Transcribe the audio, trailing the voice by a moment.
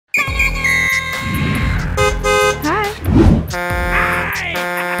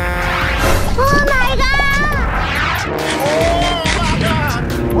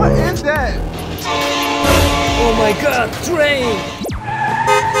my god, train!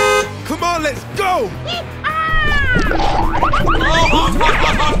 Come on, let's go!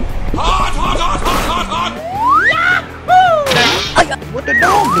 Hot! Yahoo! What the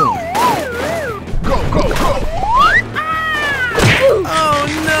dog doing? Go, go, go! Oh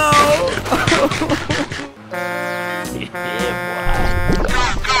no!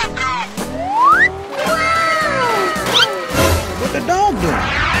 What the dog doing?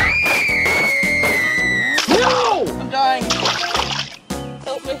 No! I'm dying.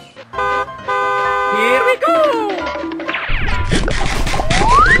 Help me. Here we go!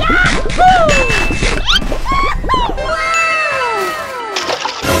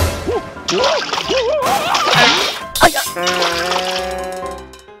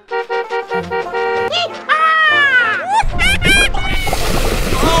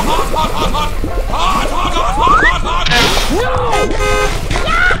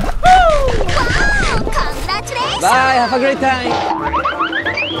 Bye, have a great time!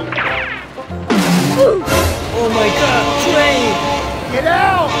 Oh my god, train! Get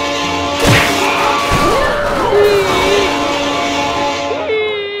out!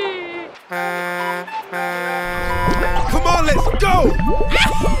 Come on, let's go!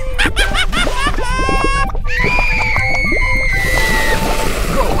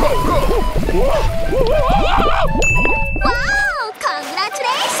 Go, go, go! Wow!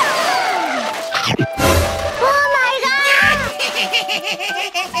 Congratulations! Oh my god!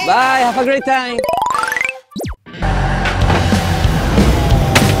 Bye, have a great time!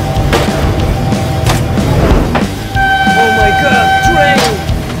 Oh my god, train!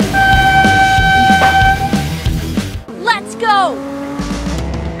 Let's go!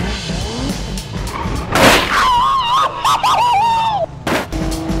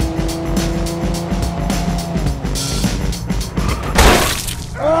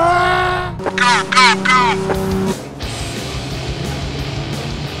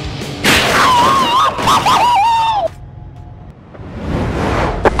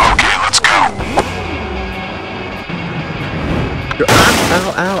 Ow,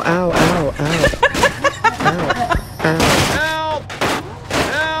 ow, ow, ow, ow. Ow, ow. Help!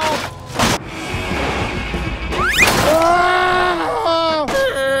 Help!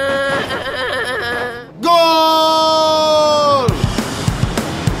 Goal!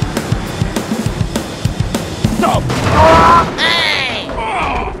 Stop! Hey!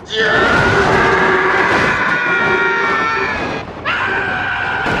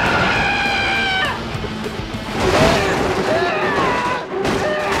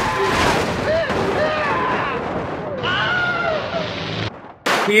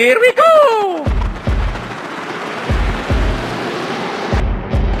 Here we go!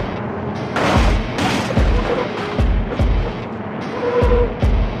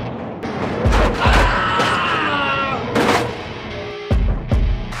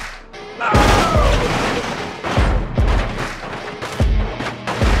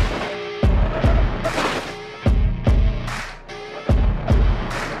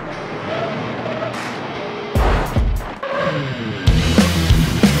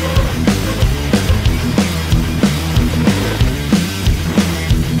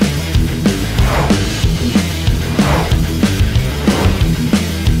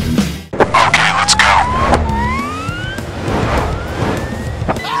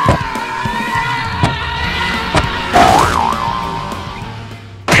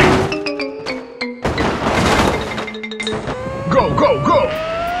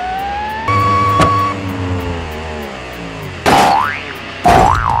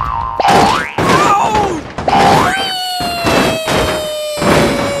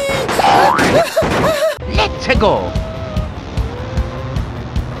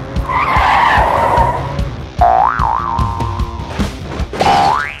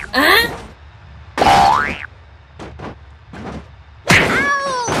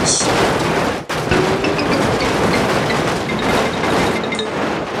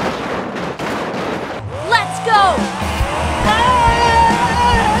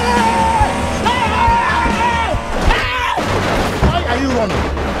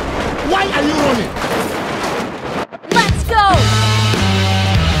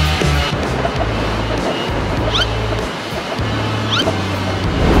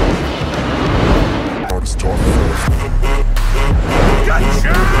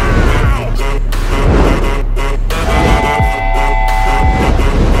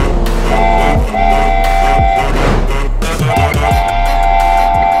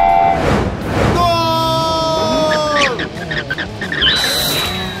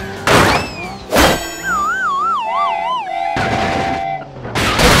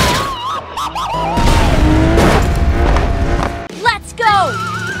 go!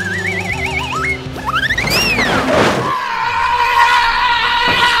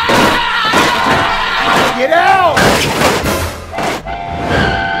 Get out!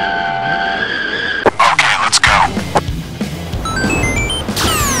 Okay, let's go.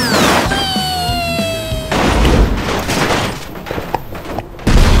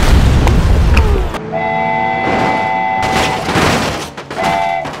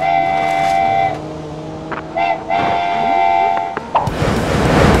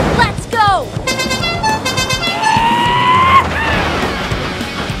 Let's go!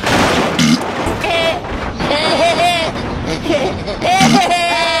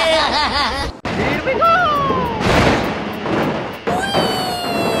 Here we go!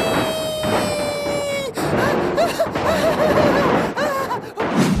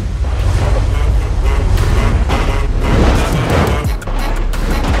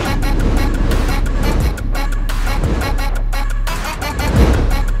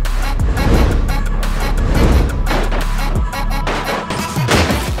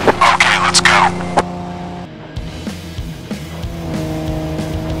 Okay, let's go.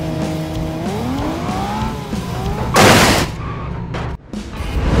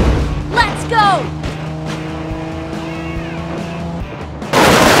 Let's go!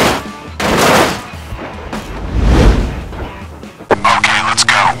 Okay, let's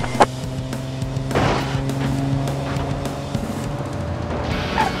go.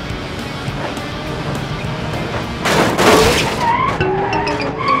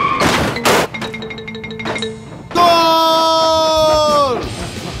 Goal!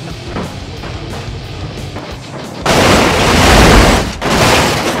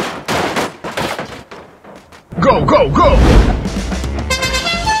 Go, go, go!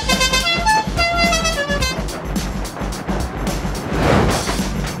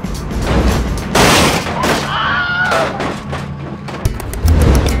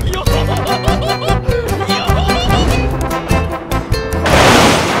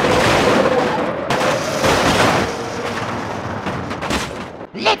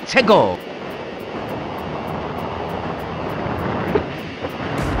 Let's go.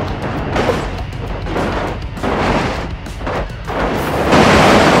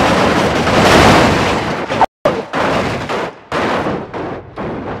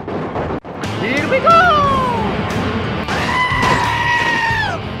 Here we go!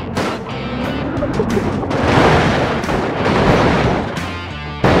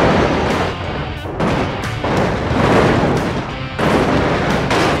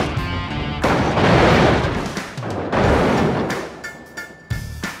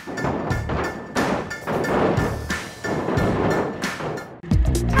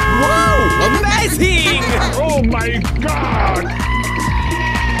 Amazing! Oh my god!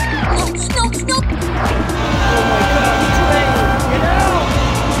 Stop, stop! Oh my god, train! Get out!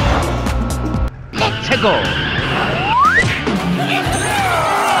 Let's go.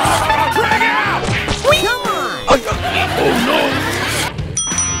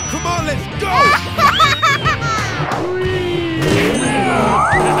 Come on, let's go!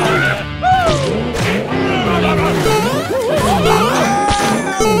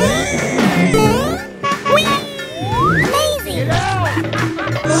 Amazing!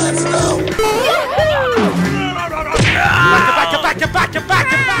 Let's go.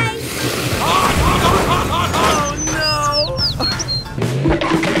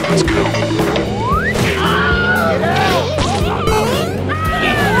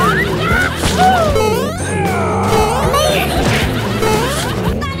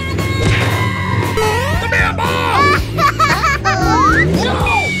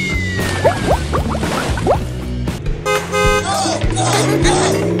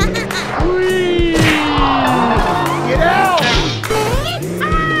 Get out!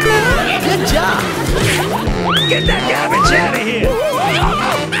 Good job! Get that garbage out of here!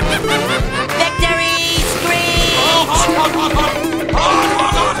 Victory scream!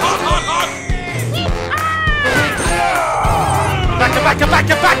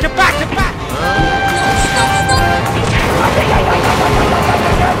 Back.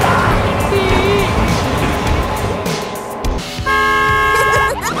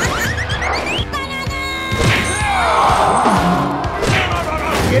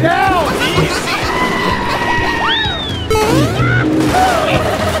 Get out!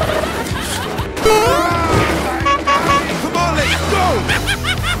 Come on, let's go!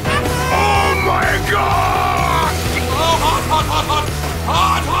 Oh my god!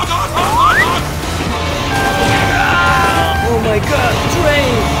 Oh my god,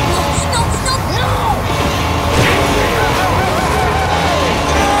 train! Stop, stop!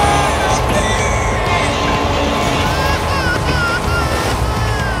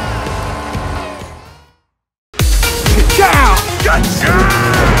 Amazing!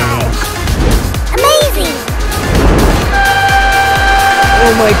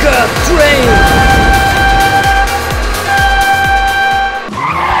 Oh my god, train!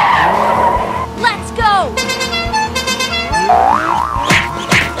 Let's go!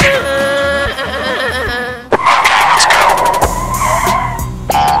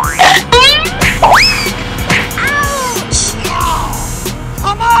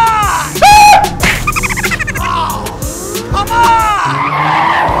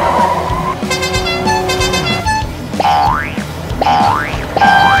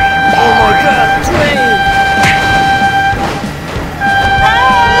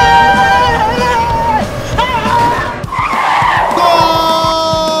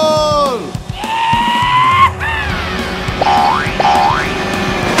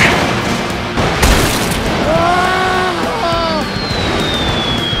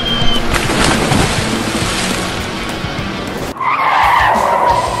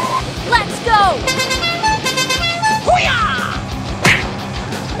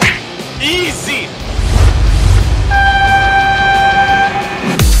 Easy!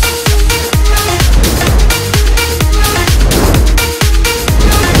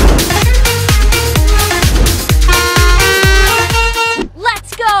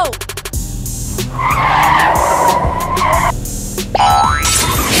 Let's go!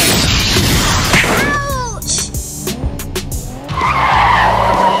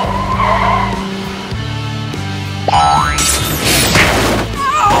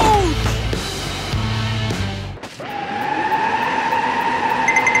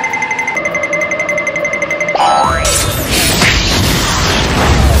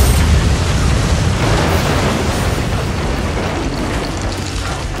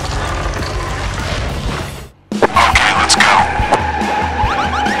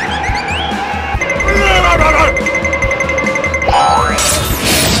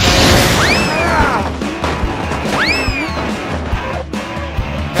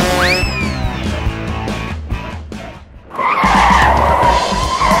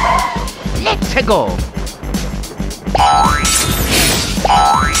 Let's go!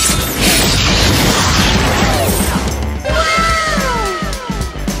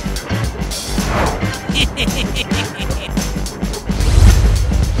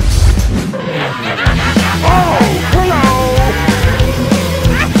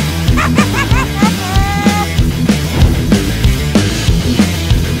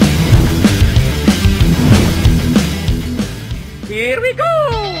 Here we go!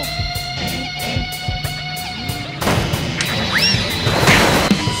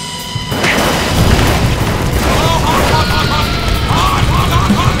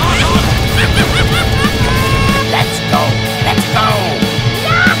 Let's go! Let's go!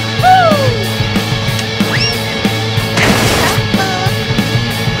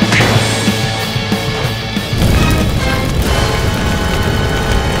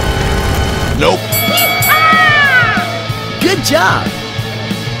 Nope. Good job!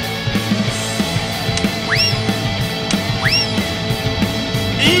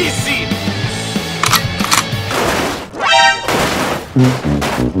 Easy!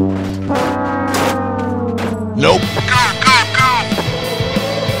 Nope.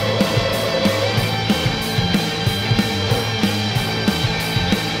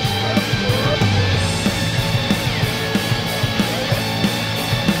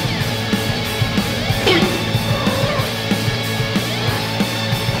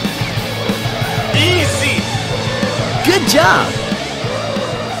 Easy! Good job!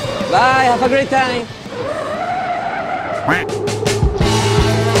 Bye, have a great time!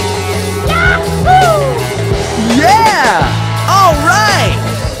 Yeah! All right!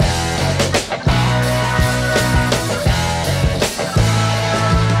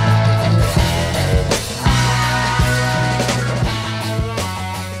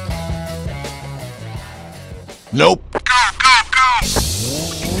 Nope.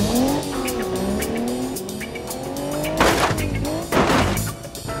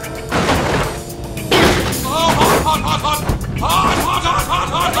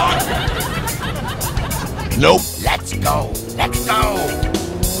 Nope. Let's go! Let's go!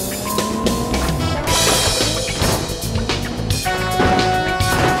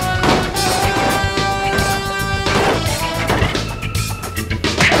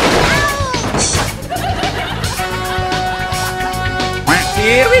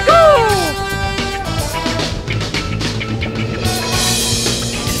 Here we go!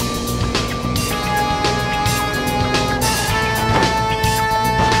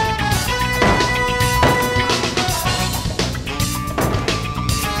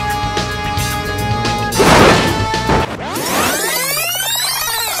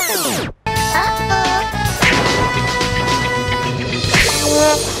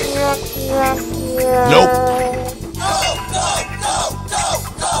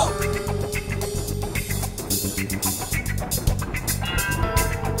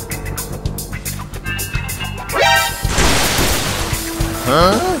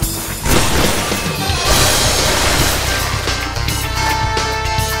 Huh?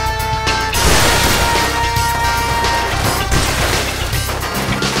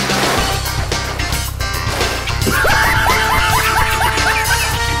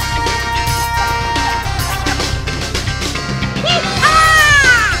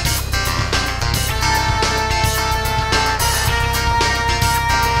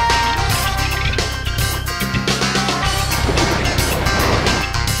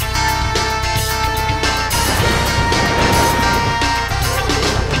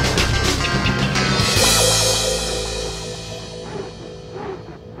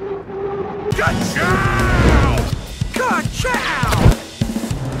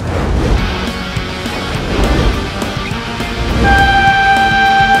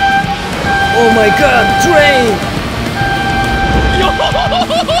 Oh my god, train!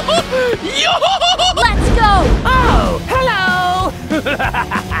 Let's go! Oh, hello!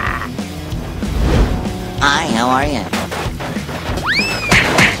 Hi, how are you?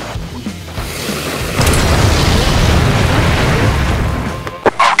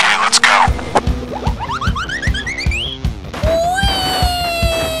 Okay, let's go.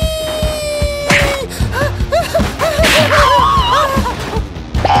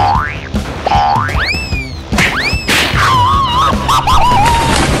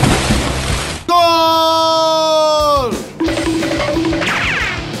 Goal!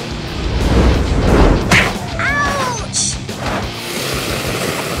 Ouch!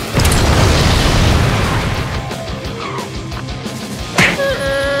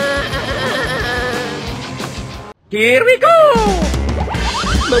 Here we go!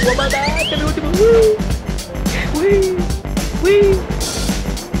 Wee! Wee!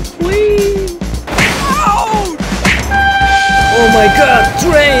 Wee! Oh my god,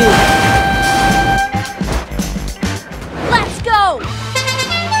 train! Let's go!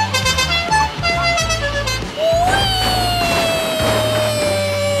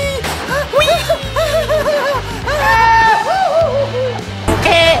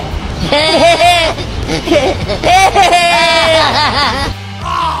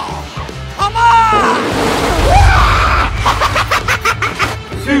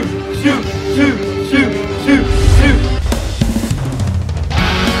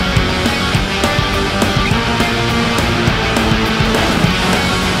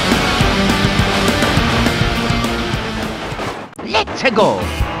 Let's go!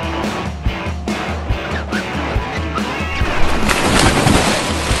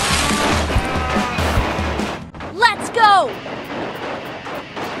 Let's go!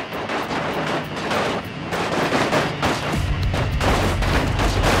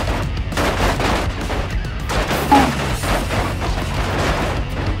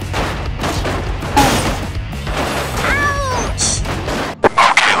 Ouch!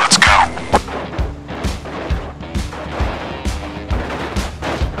 Okay, let's go.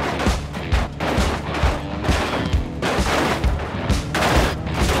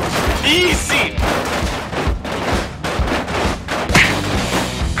 Easy!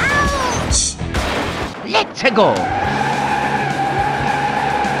 Ouch! Let's go!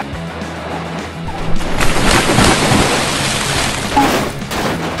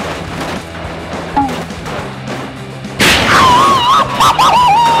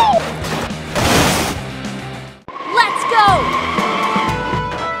 Let's go!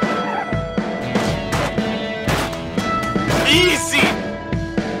 Easy!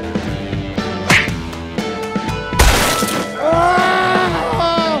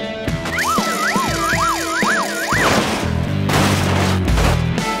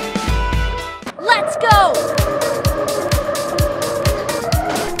 Let's go!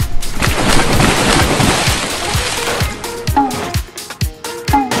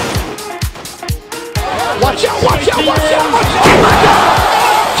 Watch out, watch out, watch out, watch out!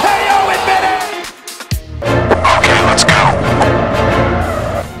 KO admitted! Okay, let's go.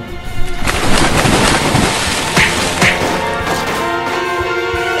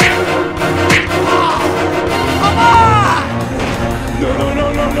 No, no, no,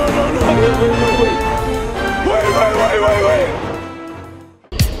 no, no, no, no, wait.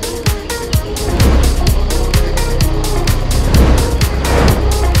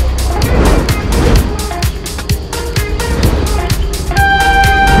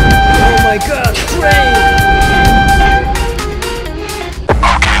 Oh my god, train!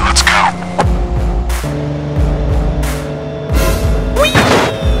 Okay, let's go.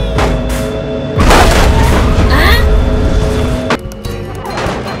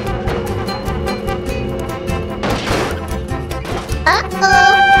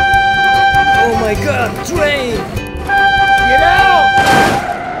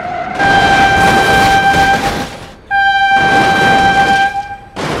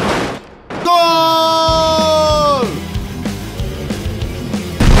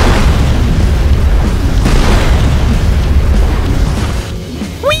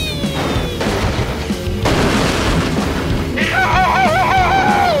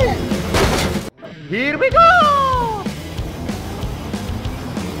 Here we go!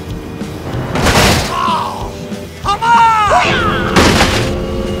 Come on!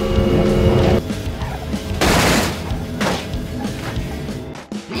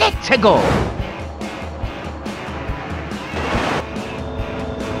 Let's go!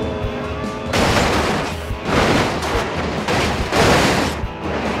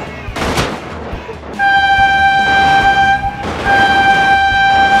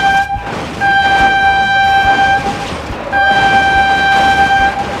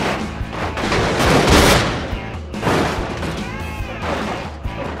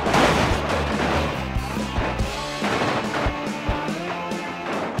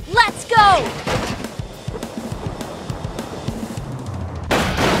 Let's go!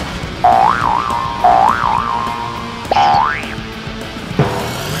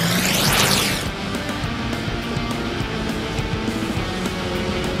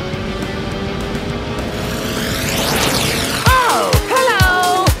 Oh,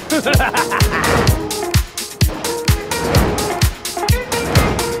 hello!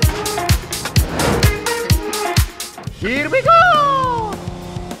 Here we go!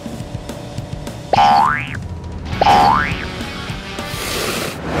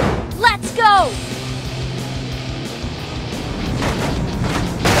 Let's go!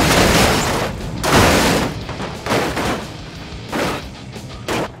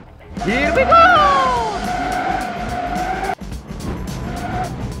 Here we go!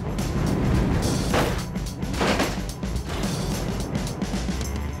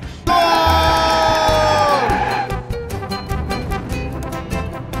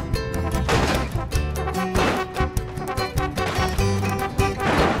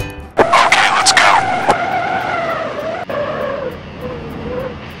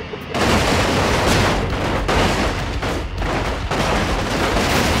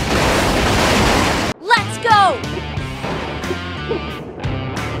 Let's go!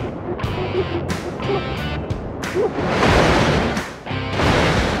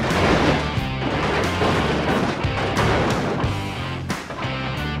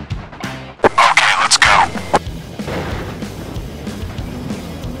 Okay, let's go.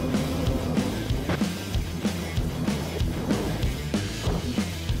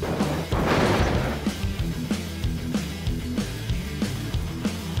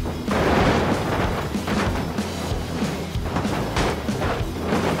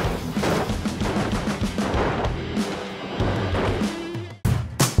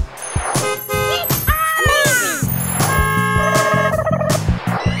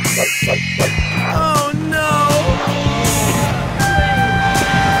 Oh no!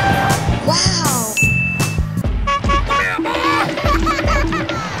 Wow!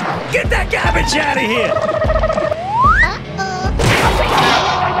 Get that garbage out of here!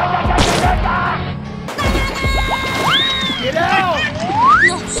 Get out!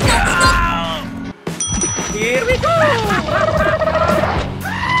 No, stop! Here we go!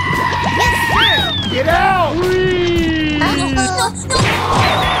 Get out! No!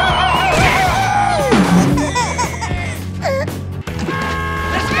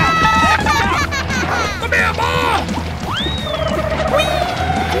 Come here, boy!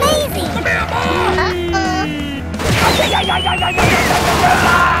 Amazing! Come here, boy!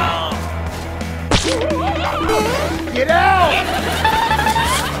 Get out!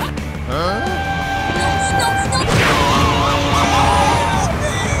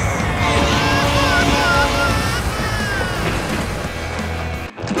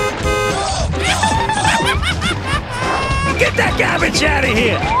 Get that garbage out of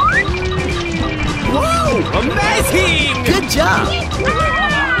here! Whoa! Amazing! Good job.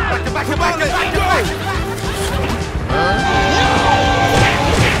 Back, go!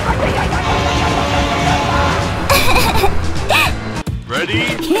 Ready?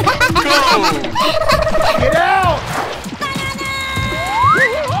 Get out!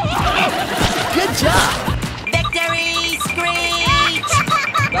 Good job. Victory screech.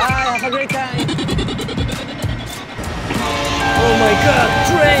 Bye, have a great time! Oh my god,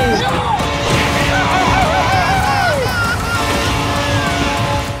 train!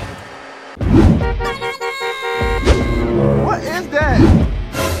 What is that?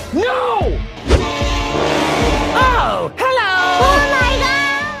 No! Oh, hello! Oh my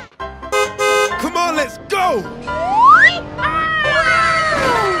god! Come on, let's go!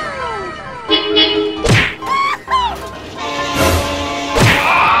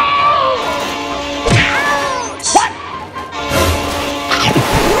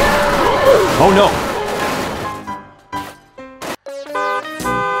 Oh no!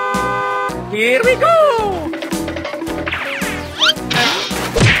 Here we go!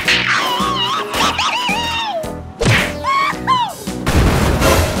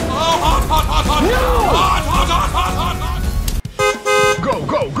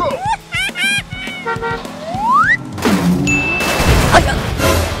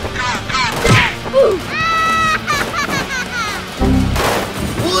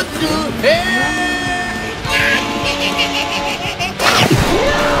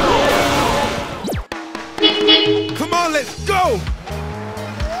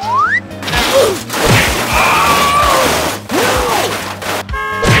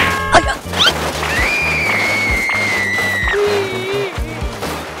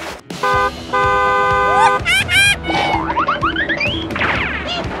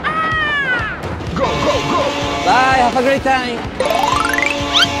 have a great time.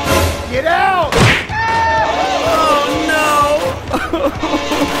 Get out! Oh no!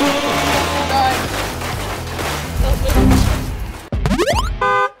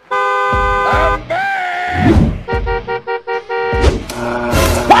 I'm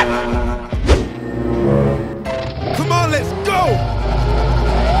back! Come on, let's go!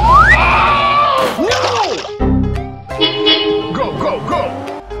 Go, go, go!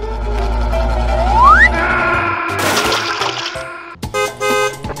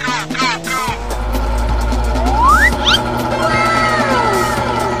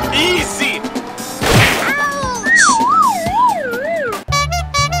 Easy!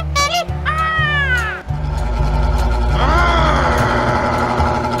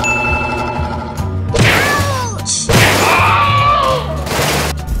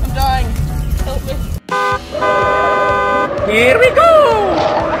 I'm dying. Help me. Here we go!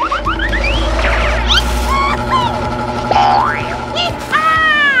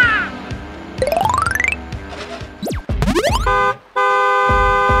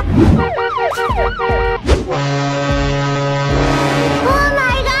 Oh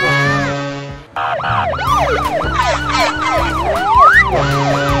my god!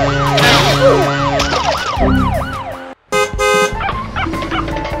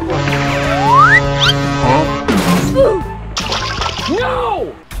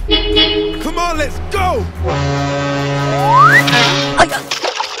 No! Come on, let's go!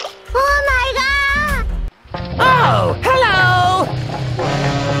 Oh my god! Oh, hello!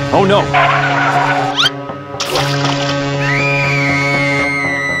 Oh no!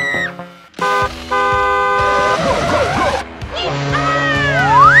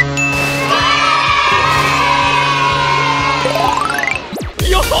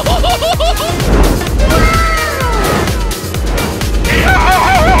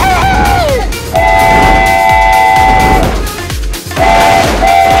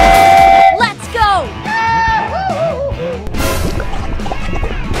 Let's go!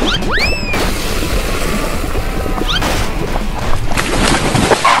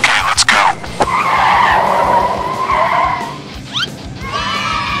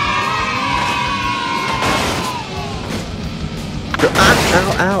 Okay, let's go. Ow,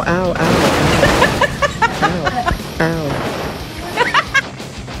 ow, ow, ow. Ow, ow.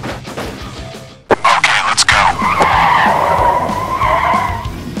 Okay, let's go.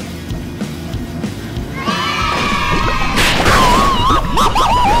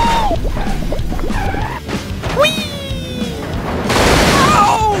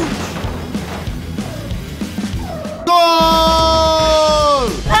 Goal!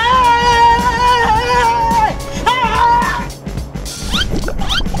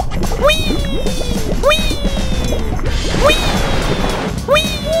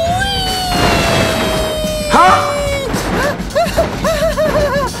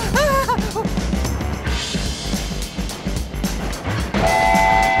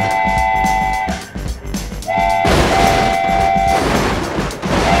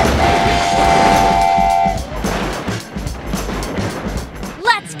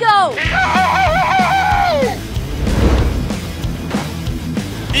 Let's go!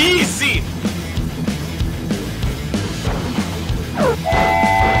 Easy!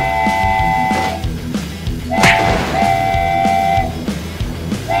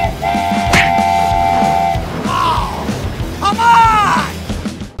 Come on!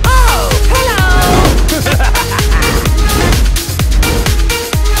 Oh, hello!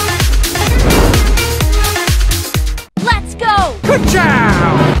 Let's go! Good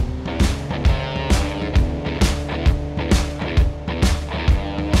job!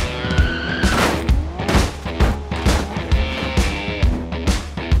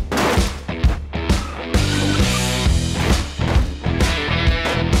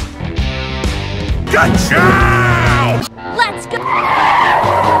 Good job! Let's go!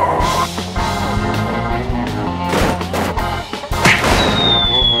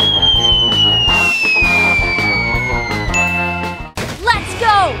 Let's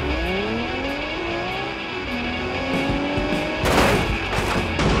go!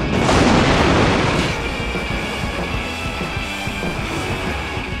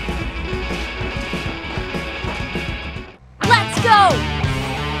 Let's go!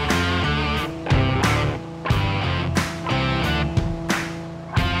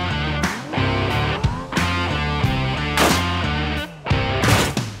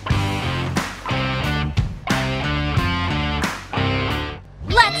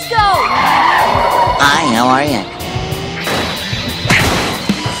 Let's go! Hi, how are you?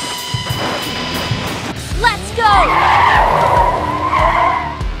 Let's go!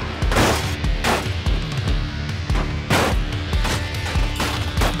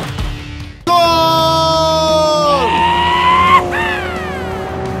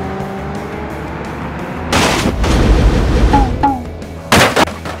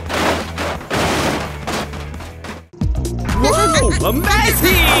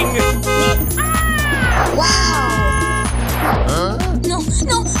 Amazing! Wow! Huh? No,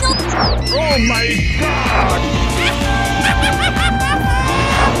 no, no! Oh my God!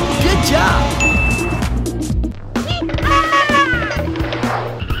 Good job!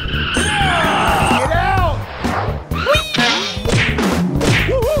 Get out!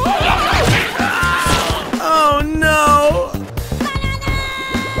 Oh no!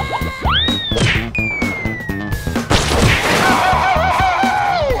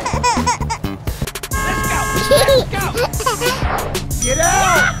 Get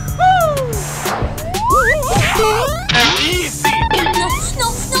out! Easy! No, no,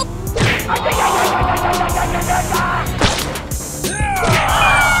 no!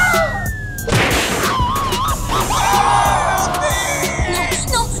 No,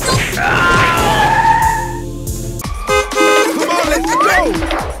 no, no! Come on, let's go!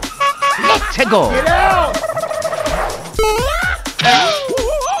 Let's go! Get out!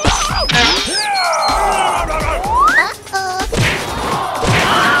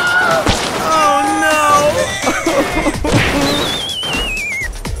 Oh no!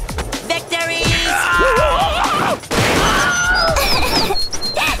 Victories!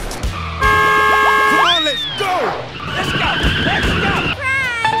 Come on, let's go!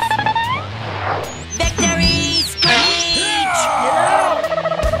 Victory screech! Get out!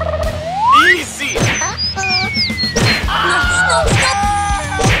 Easy! No, no, no!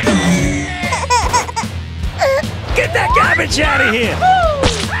 Get that garbage out of here!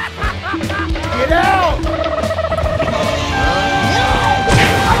 Get out!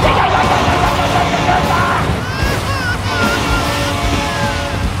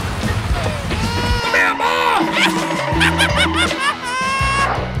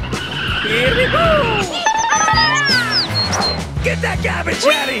 Here we go! Get that garbage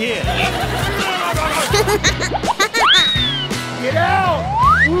out of here! Get out!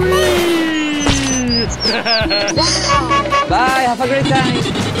 Bye, have a great time.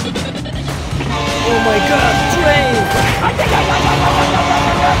 Oh my god, train!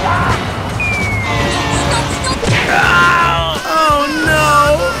 Oh no!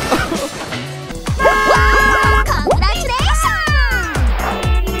 Congratulations!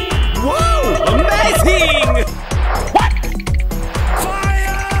 Whoa! Amazing!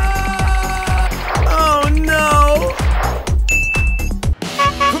 Fire! Oh no!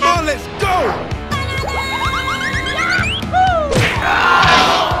 Come on, let's go!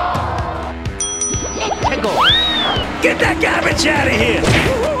 Get that garbage out of here!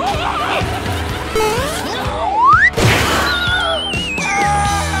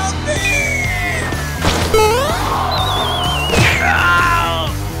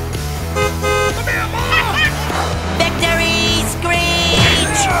 Victory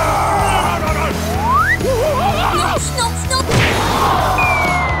screech! No, no, no!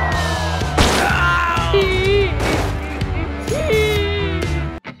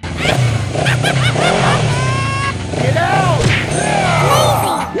 Get out!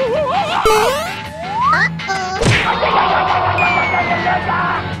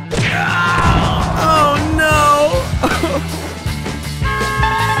 Oh no!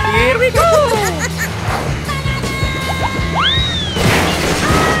 Here we go!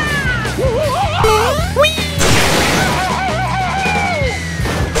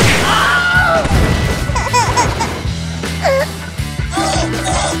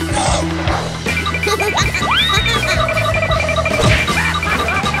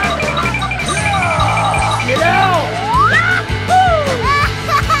 Get out!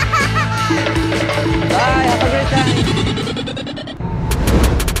 Bye, have a great time.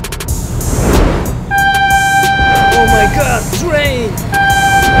 Oh my god, train!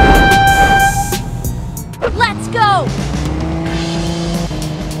 Let's go!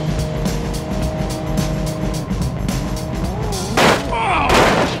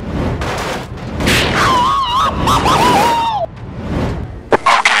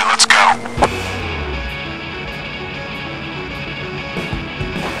 Okay, let's go.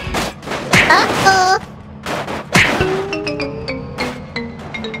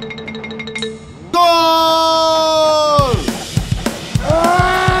 Goal!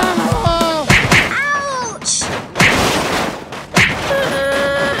 Ouch!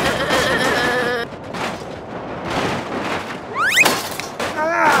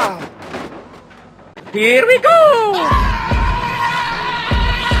 Here we go!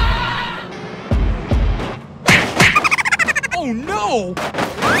 Oh no!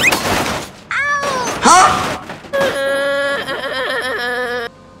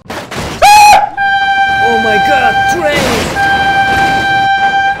 Oh my god, train!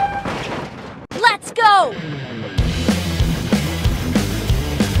 Let's go!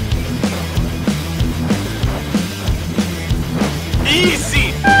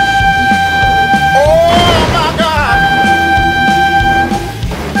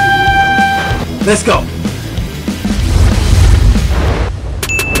 Let's go.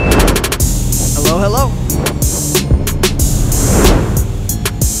 Hello, hello.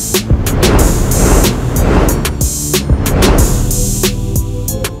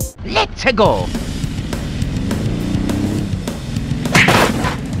 Let's go.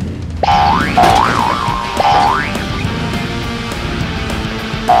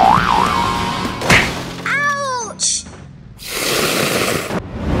 Ouch!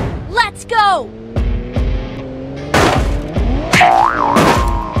 Let's go!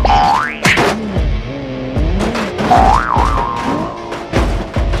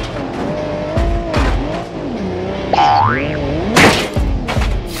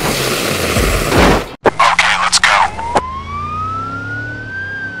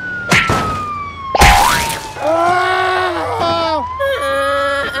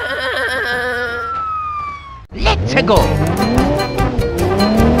 Let's go.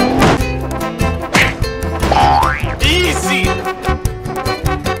 Easy.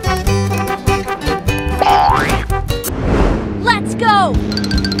 Let's go!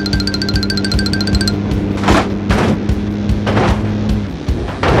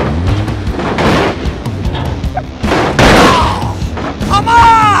 Come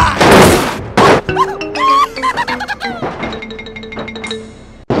on!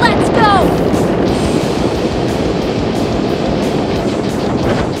 Let's go!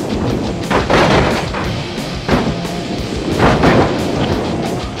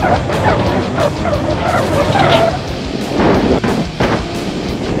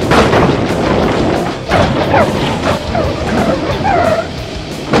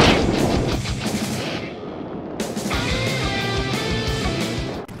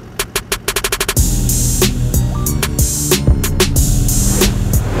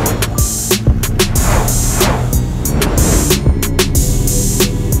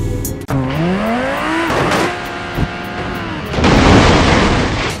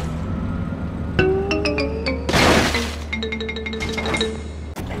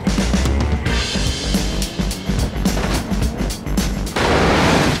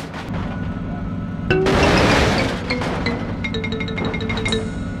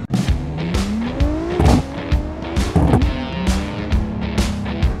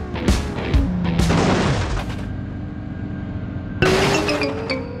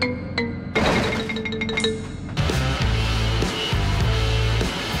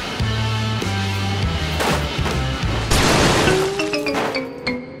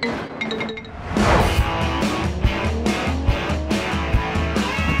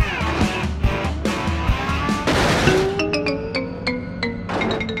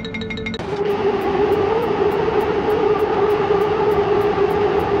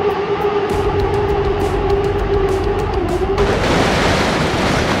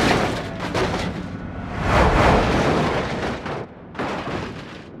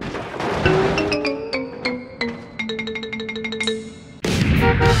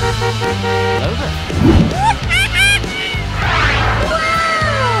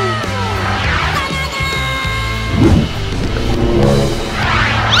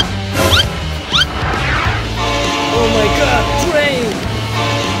 Oh my god, train!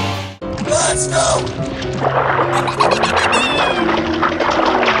 Let's go.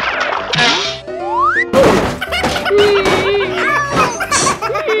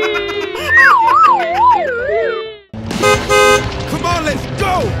 Come on, let's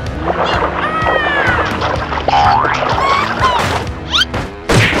go.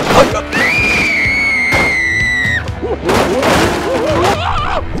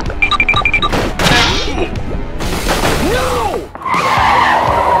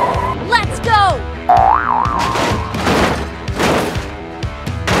 Let's go!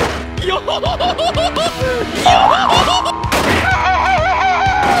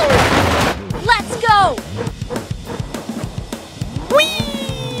 Let's go!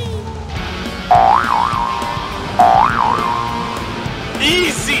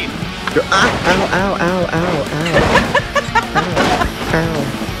 Easy. Ow, ow, ow, ow, ow, ow.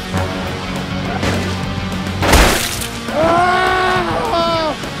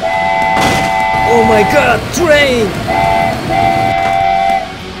 Oh my god, train!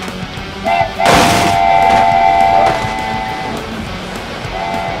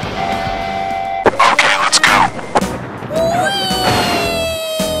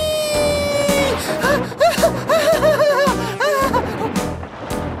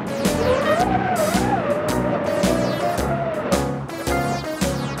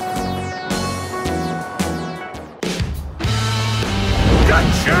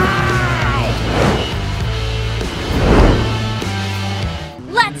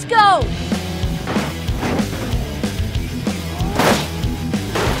 Let's go!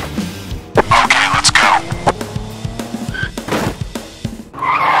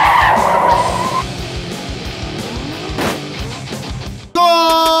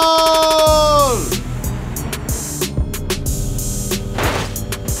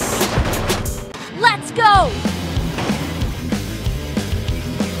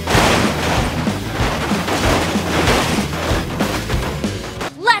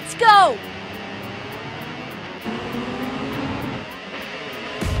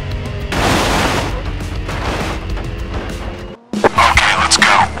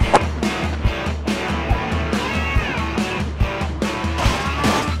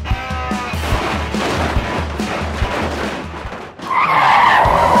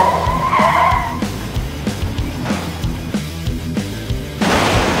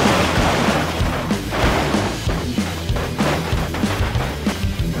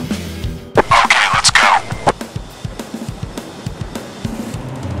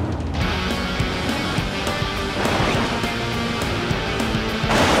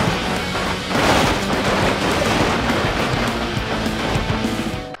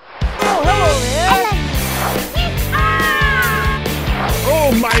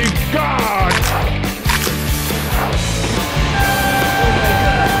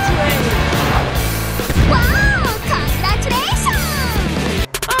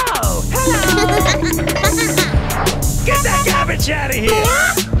 garbage out of here!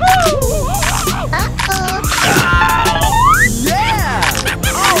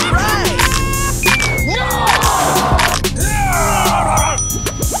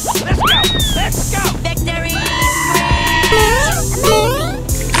 Let's go! Victory!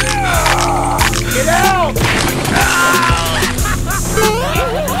 Get out!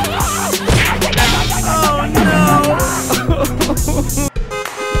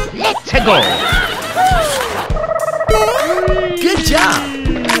 Let's go! Good job!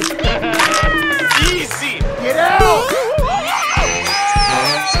 Easy. Get out!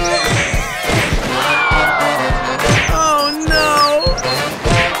 Oh no!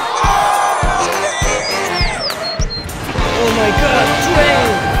 Oh my god, train!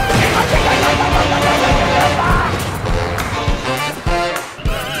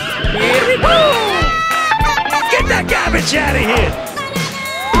 Here we go! Get that garbage out of here!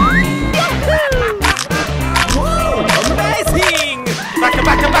 Amazing! Back.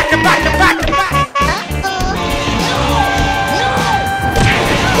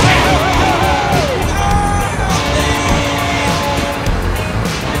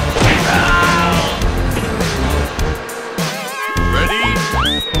 Ready?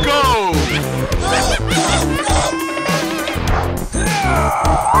 Go!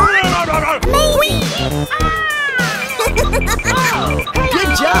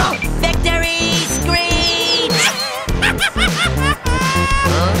 Good job! Victory! Screech!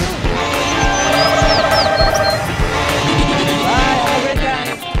 Bye, have a great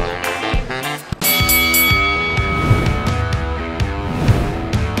time.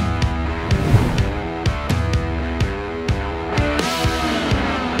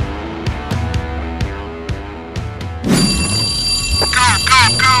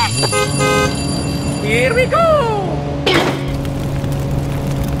 Here we go!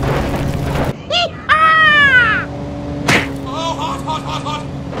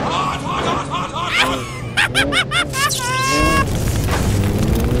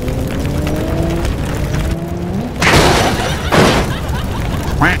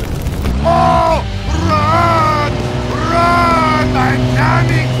 Oh! Run! Run! I'm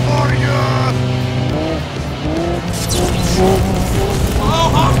coming for you!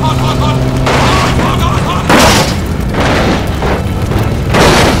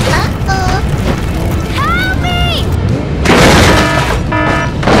 Help me!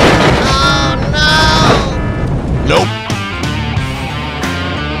 Nope.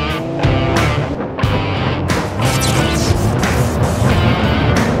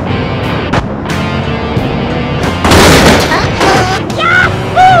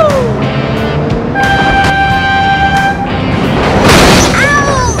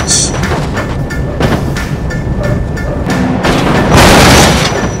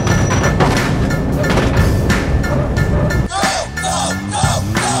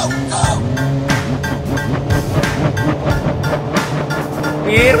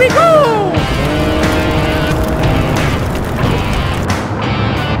 Here we go!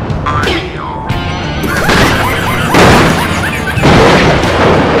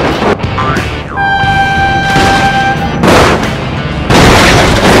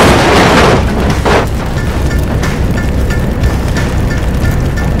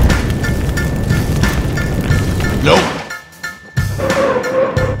 Nope.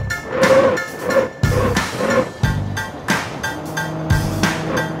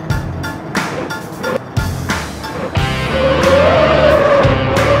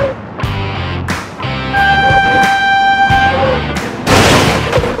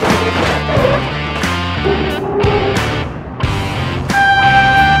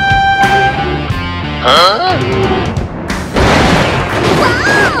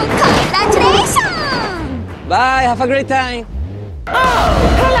 Wow! Congratulations! Bye, have a great time.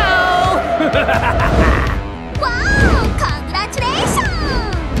 Wow! Congratulations!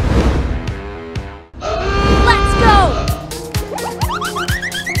 Let's go!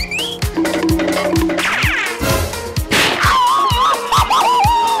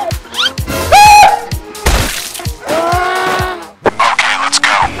 Okay, let's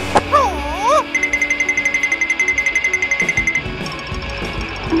go.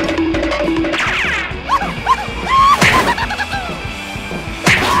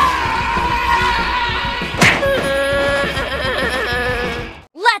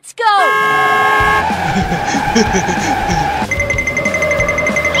 Let's go!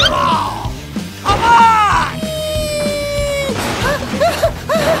 Come on!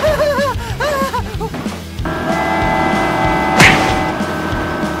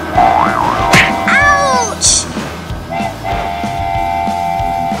 Ouch!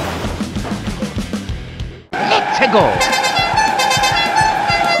 Let's go!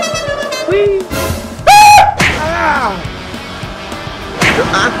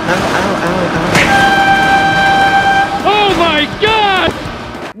 Oh my God!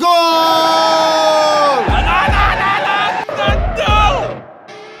 Goal!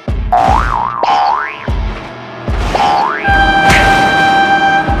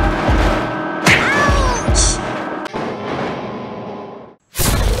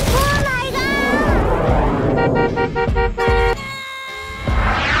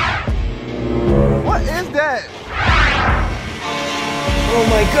 What is that? Oh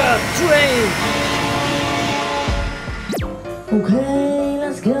my God, train! Okay,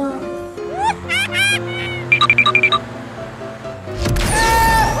 let's go.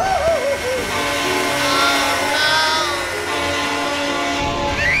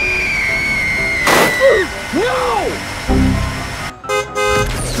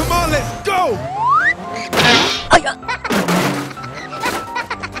 Come on, let's go!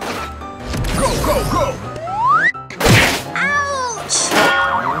 Go, go, go!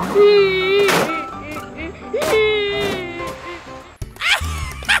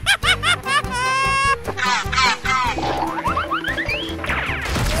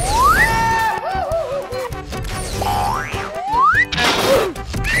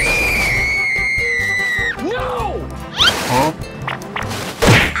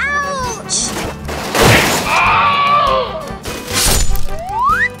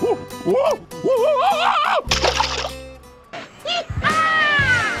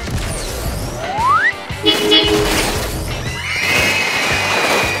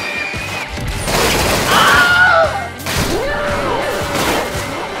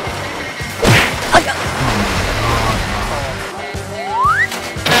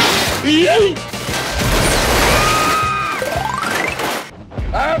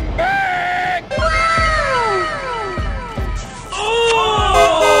 I'm back!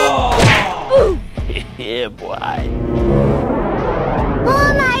 Yeah, boy.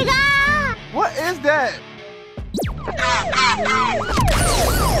 Oh my God! What is that?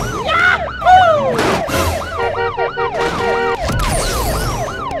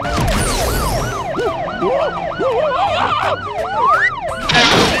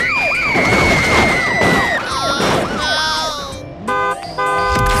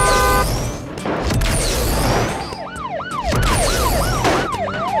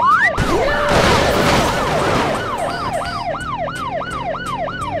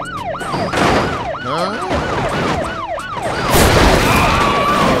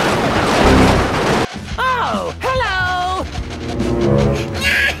 Oh, hello!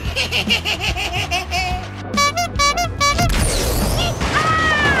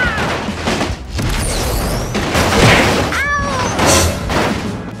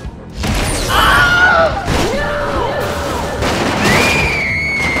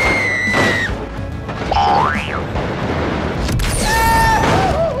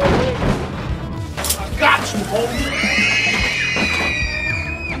 Got you, homie!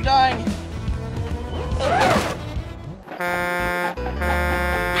 I'm dying.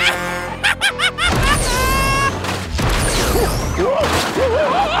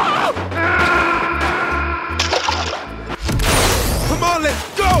 Come on, let's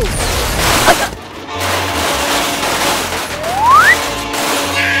go!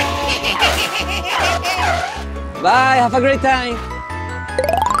 Bye, have a great time.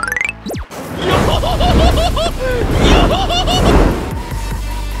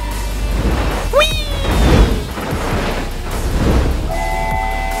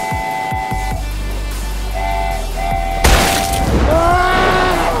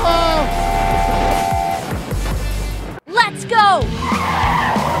 Let's go!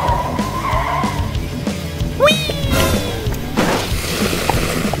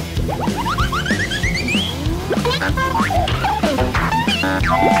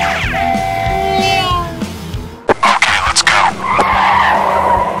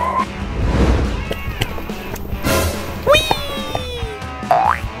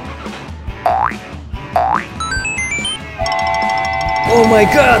 Oh my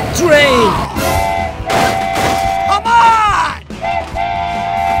God, train! Come on!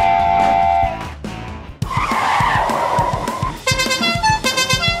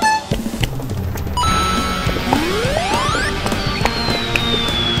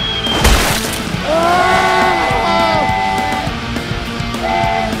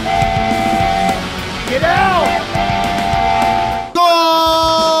 Get out! Goal!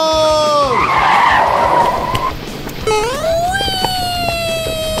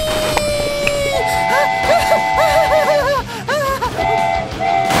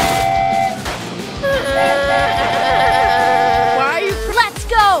 Let's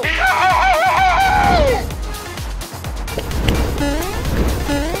go!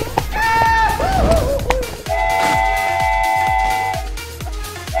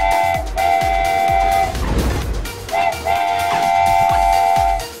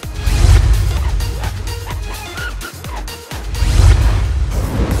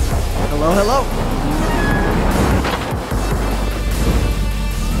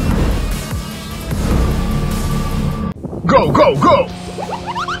 go, go!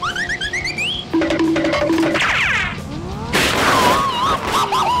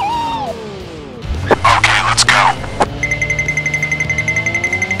 Okay, let's go.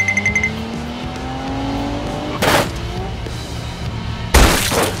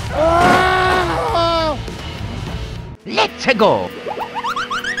 Let's go.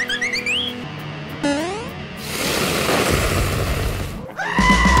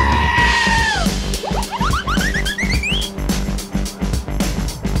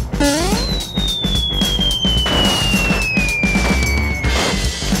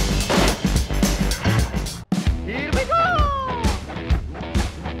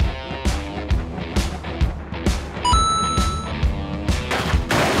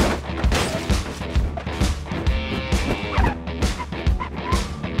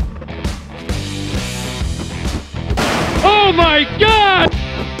 Oh my God!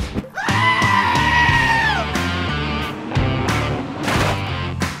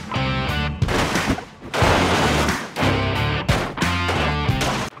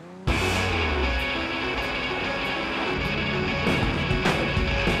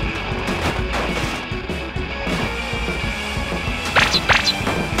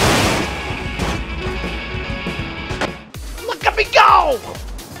 Look at me go!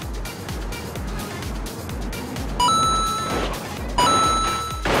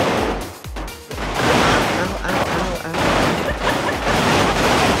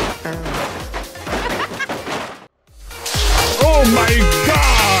 Oh my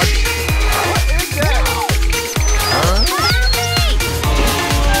God! Oh my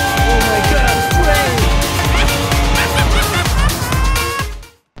God, train!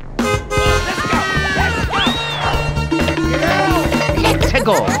 Let's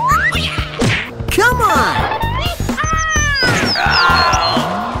go. Come on!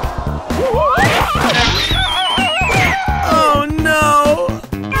 Oh no!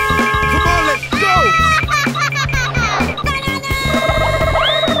 Come on, let's go!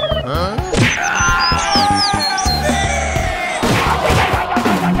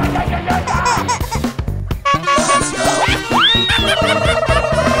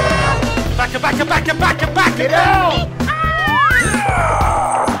 Back it out!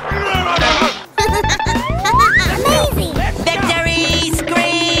 Amazing! Victory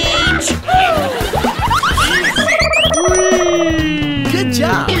screech! Good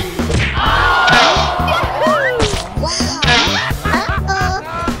job!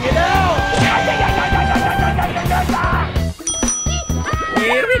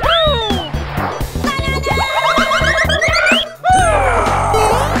 Here we go!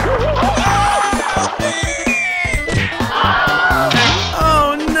 Oh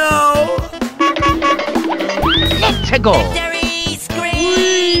no! Let's go. Victory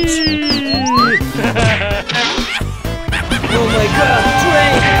screech! Oh my God,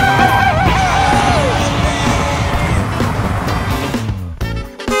 train!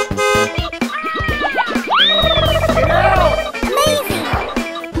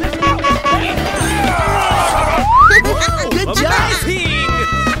 Good job!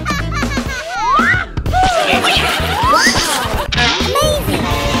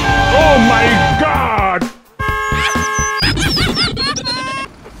 Oh my God!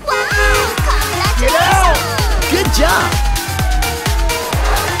 Good job!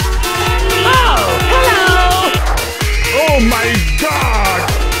 Oh my God!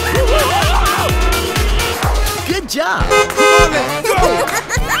 Good job! Come on, let's go!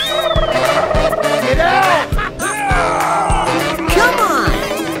 Come on!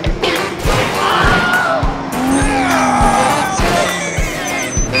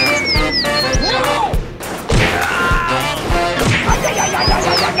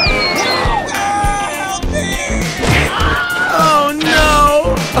 Oh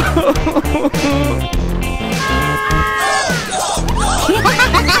no!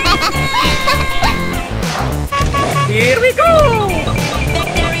 Here we go!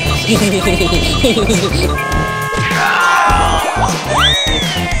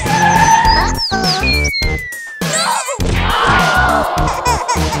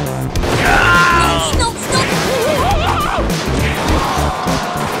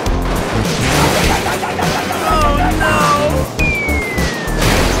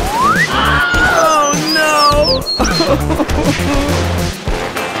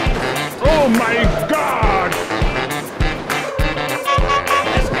 Oh my God!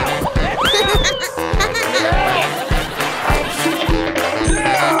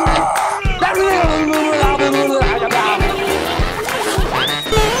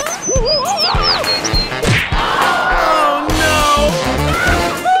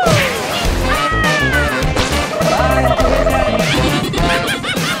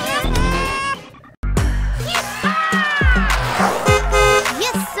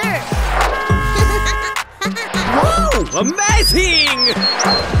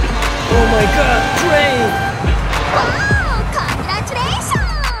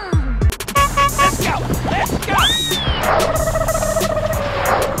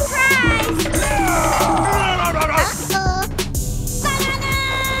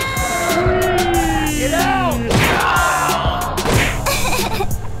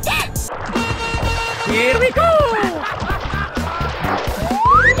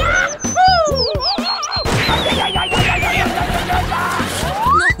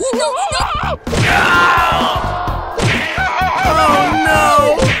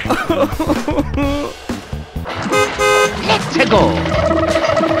 go.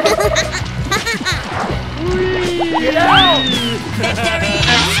 Get out! Victory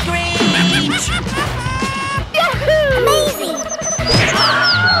screech! Amazing!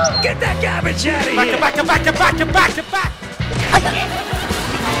 Get that garbage out of here! Back.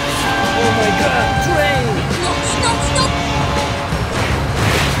 Oh my god, train! Stop!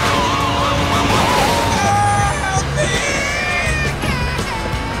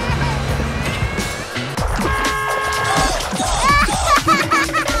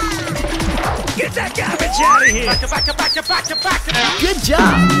 Get that garbage out of here! Back. Good job.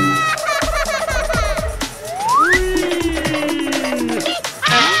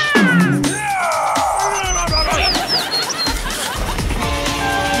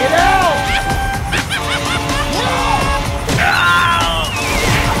 Get out!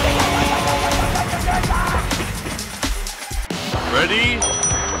 Ready?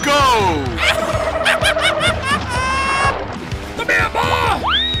 Go! Come here, boy!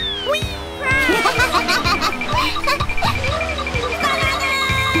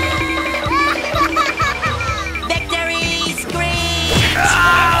 Victory screech!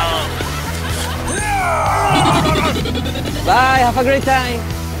 Bye, have a great time!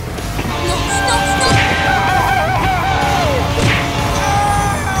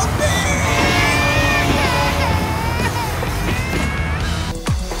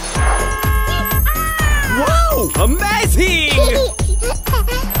 Whoa! Amazing!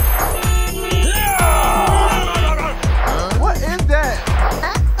 What is that?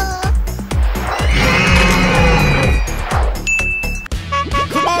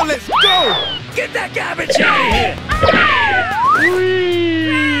 Come on, let's go! Get that garbage out of here!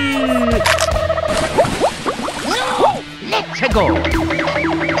 Let's go.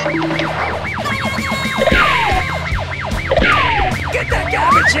 Get that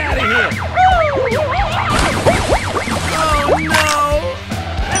garbage out of here! Oh no!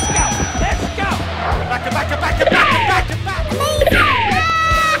 Let's go!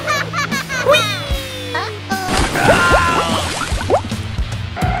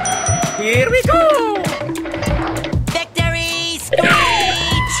 Here we go! Victory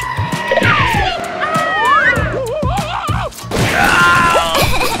screech!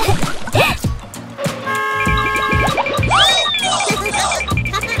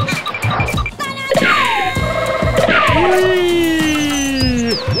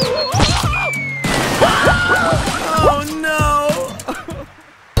 Oh no!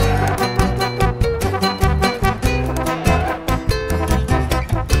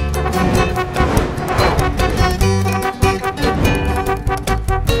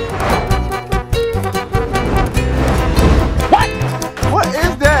 What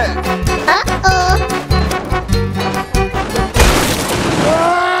is that?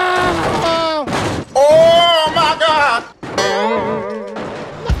 Oh my God!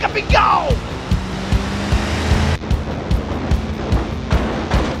 Look at me go!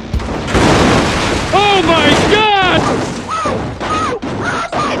 Oh my god!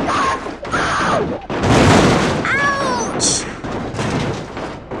 Ouch!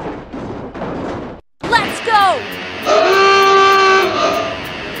 Let's go!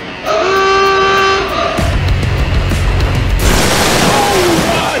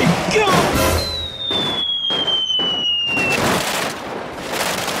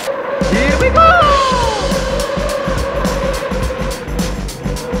 Here we go!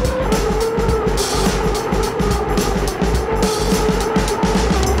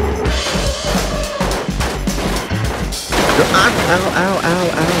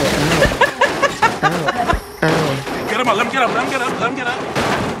 Get him up, let him get up.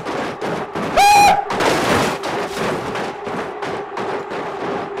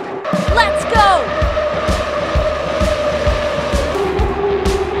 Let's go!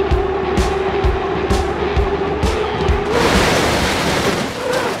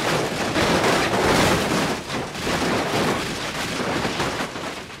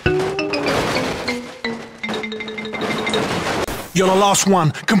 You're the last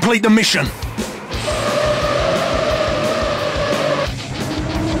one. Complete the mission.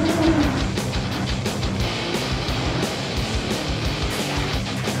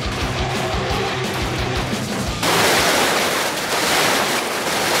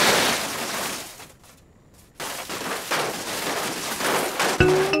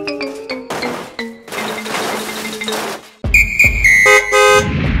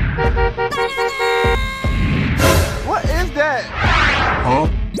 What is that? Huh?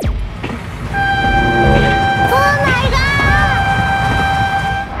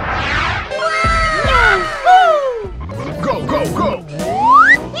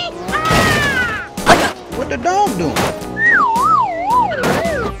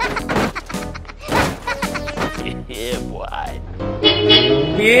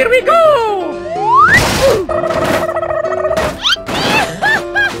 Here we go!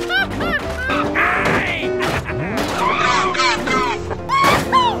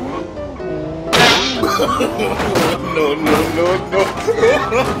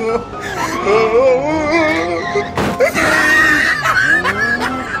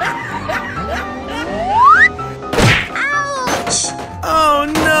 Ouch! Oh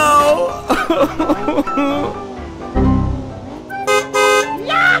no!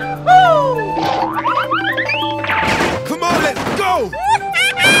 Come on, let's go!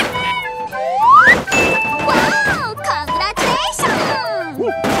 Wow! Congratulations!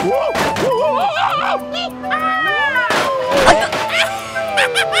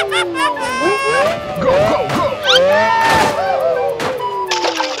 Go, go, go!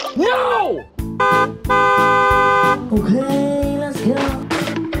 No! Okay, let's go.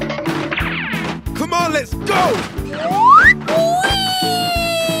 Come on, let's go!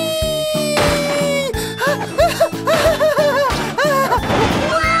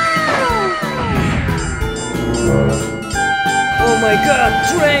 Oh my god,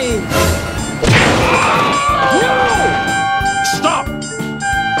 train! No! Stop!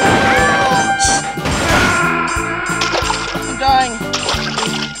 I'm dying.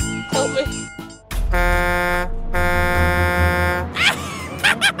 Help me.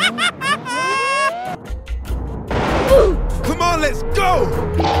 Come on, let's go!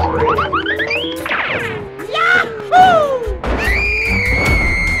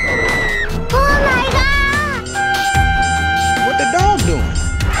 Oh my god! What the dog doing?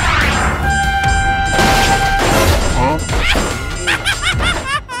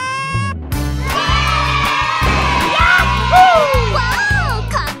 Wow!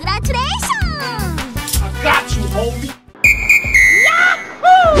 Congratulations! I got you, homie.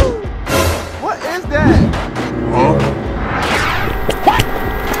 What is that? Oh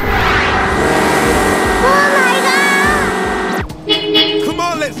my god! Come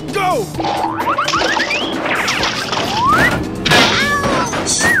on, let's go!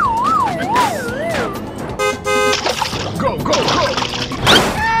 Ouch! Go, go, go!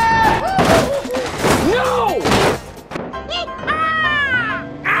 No!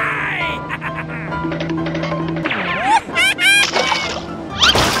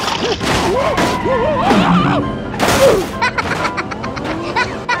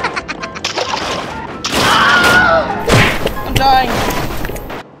 I'm dying.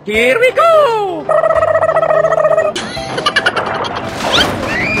 Here we go!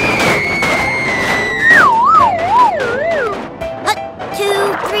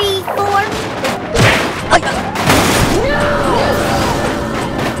 2, 3, 4.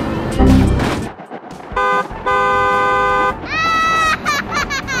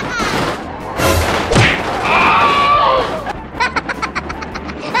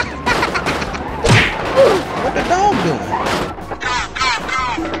 What the dog doing?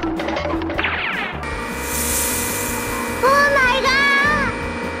 Oh my god!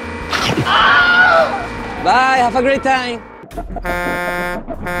 Bye, have a great time.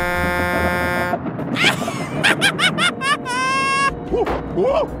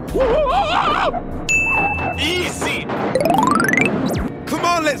 Easy! Come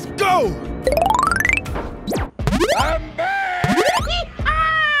on, let's go! I'm back!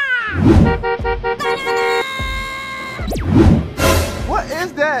 What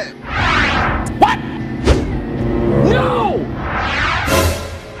is that? No!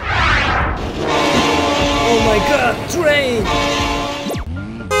 Oh my god, train!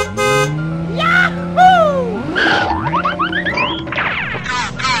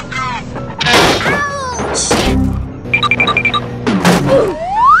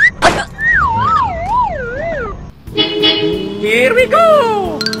 Here we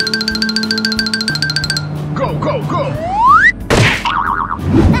go! Go, go, go!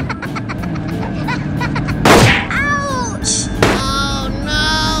 Ouch! Oh no!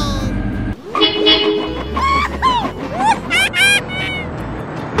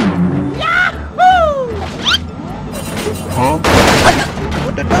 Huh?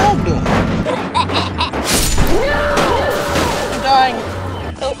 What the dog doing? I'm dying.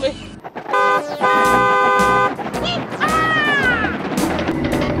 Help me.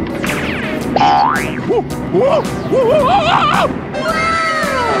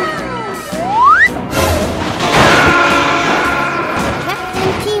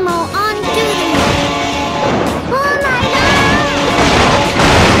 Captain Timo on duty! Oh my god!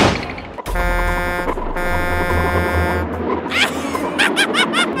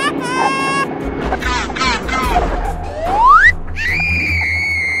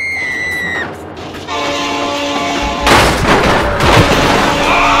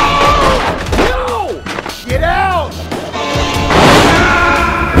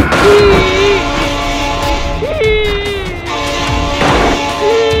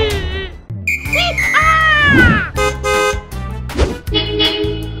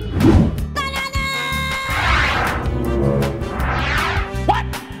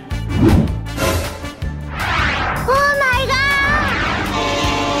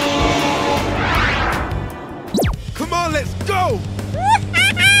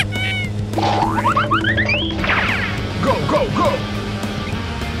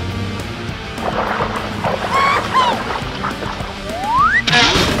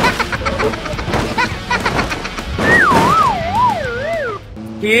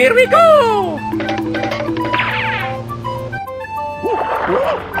 Here we go!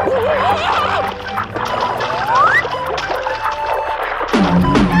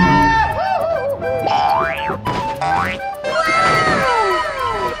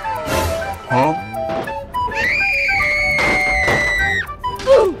 Huh?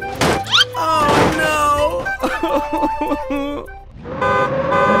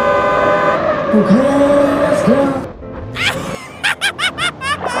 Okay, let's go.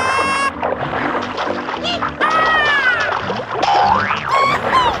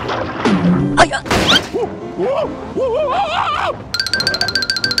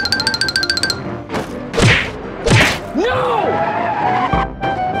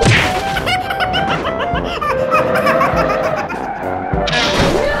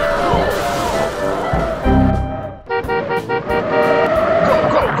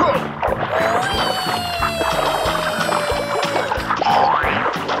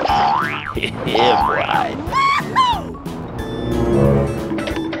 Yeah, boy.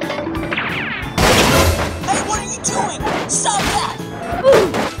 Hey, what are you doing? Stop that!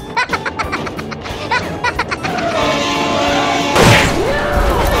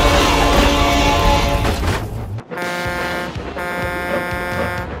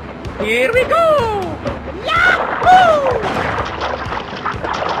 Here we go! Yahoo!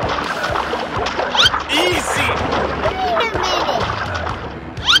 Easy! Wait a minute.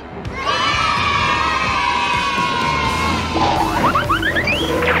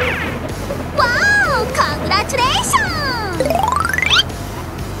 Wow! Congratulations!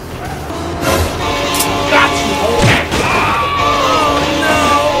 Got you!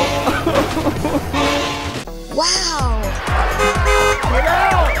 Wow!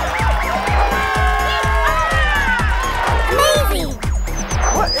 Amazing!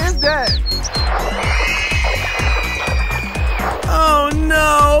 What is that? Oh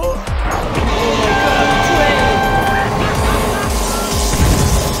no!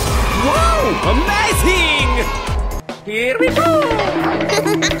 Whoa! Amazing! Here we go!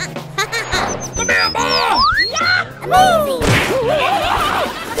 Come here, boy! Amazing!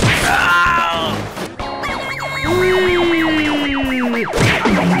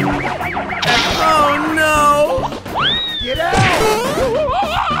 Oh no! Get out!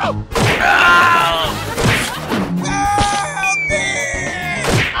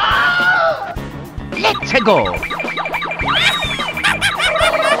 Let's go!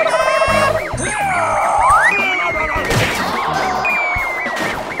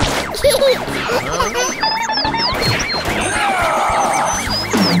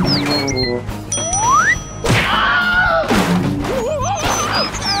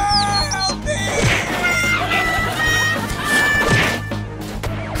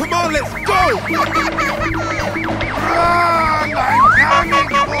 Come on, let's go! Run!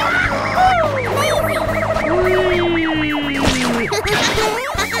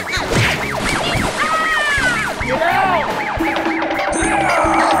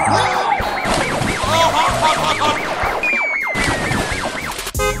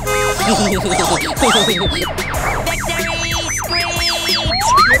 I'm coming for Get out! Victory!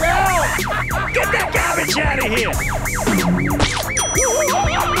 Get out! Get that garbage out of here!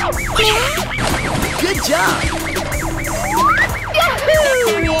 Good job!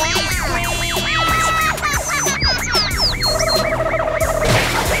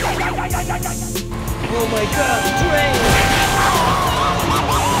 Oh my god, train!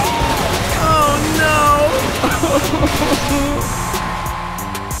 Oh no!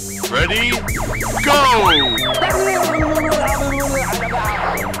 Ready? Go!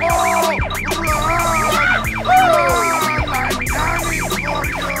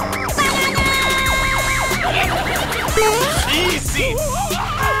 Easy!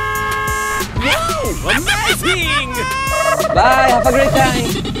 Wow! Amazing! Bye, have a great time!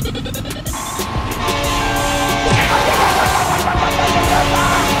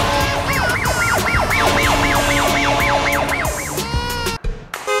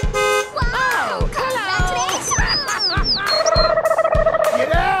 Wow! Congratulations!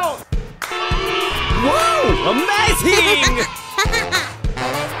 Get out! Wow! Amazing!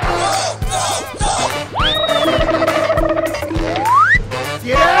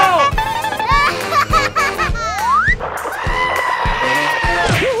 Get out!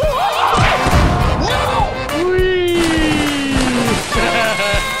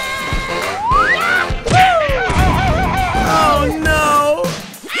 Oh no!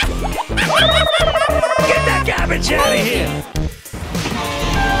 Get that garbage out of here!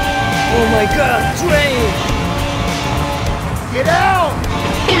 Oh my god, train! Get out!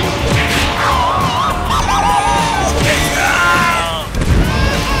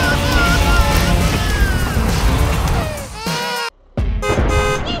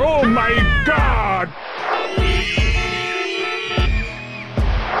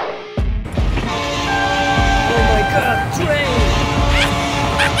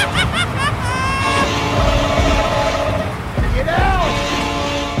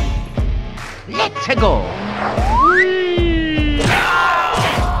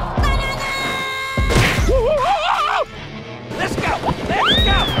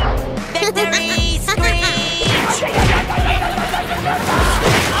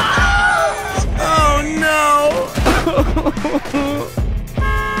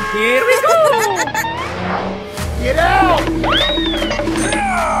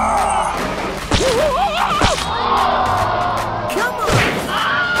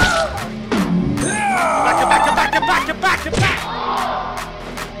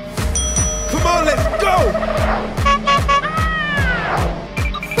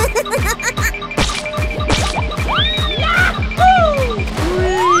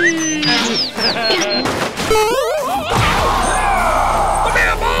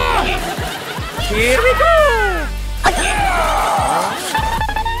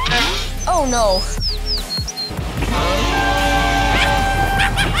 no.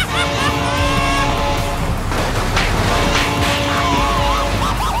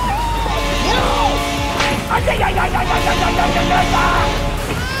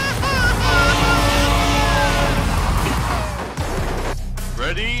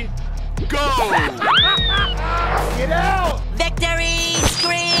 Ready? Go! Get out! Victory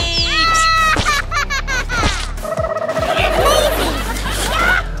screech!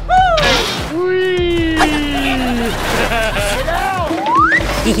 Get out!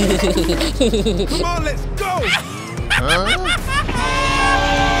 Come on, let's go!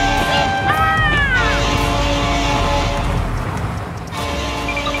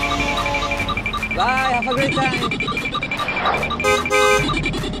 Bye, have a great time.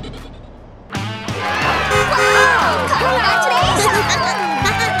 Amazing!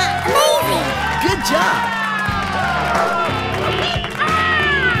 Good job.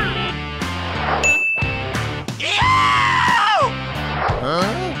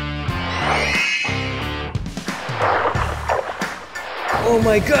 Oh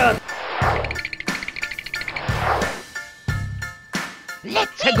my god!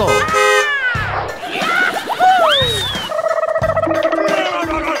 Let's go.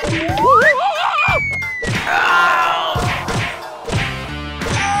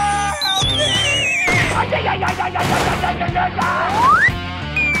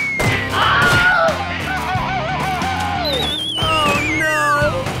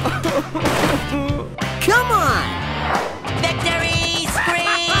 Come on! Victory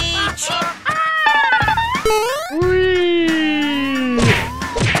screech!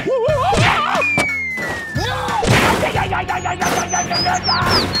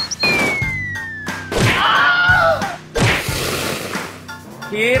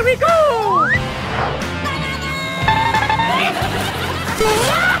 Here we go!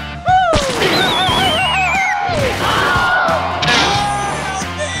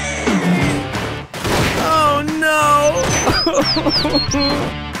 Oh no.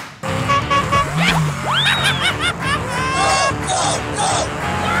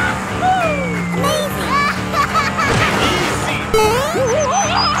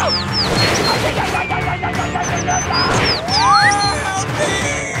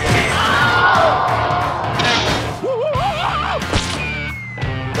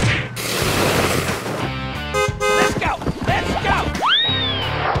 Let's go! Let's go!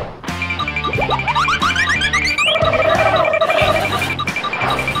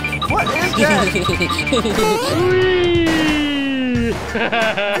 What is that?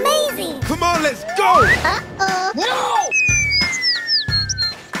 Amazing! Come on, let's go! Uh-oh! No!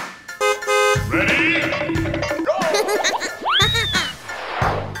 Ready?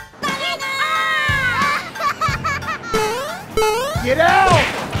 Get out!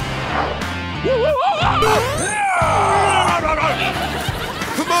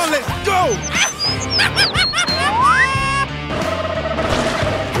 Come on, let's go!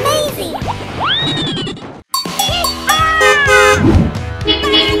 Amazing!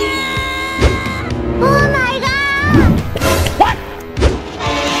 Oh my god!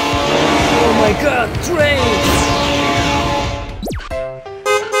 Oh my god, train!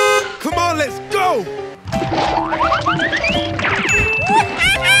 Come on, let's go!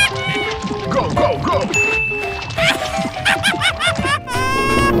 Go, go, go!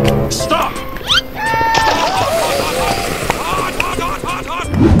 Stop!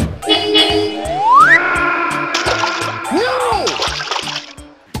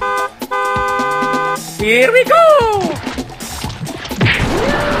 Here we go!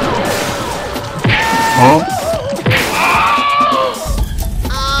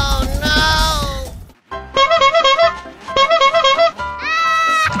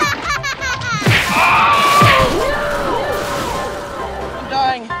 I'm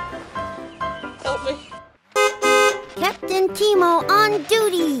dying. Help me. Captain Timo on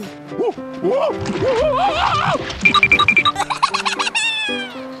duty!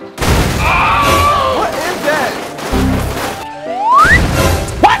 What is that?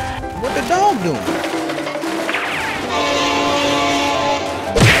 What the dog doing?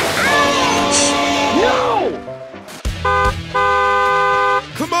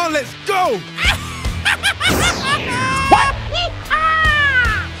 Come on, let's go!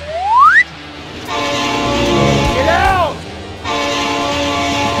 Get out!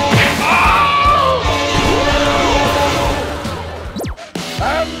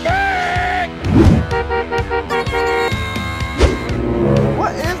 I'm back!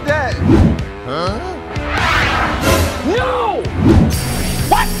 What is that? No!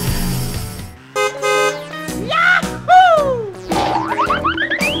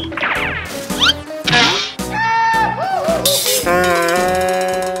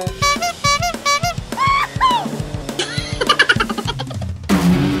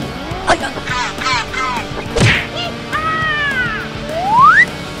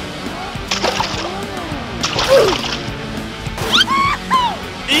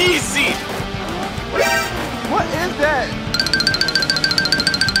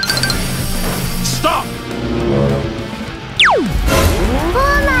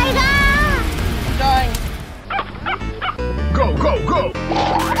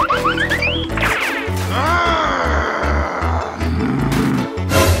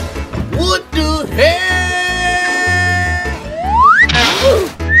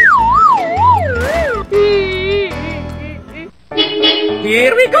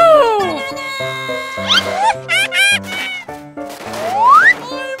 Here we go!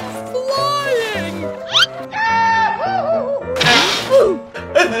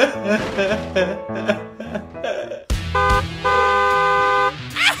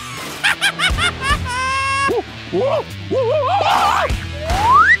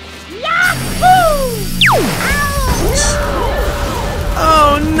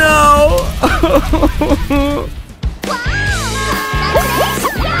 Oh no!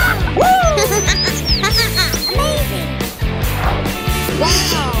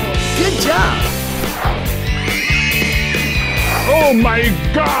 Good job! Oh my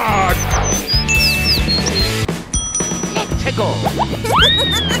God! Let's go!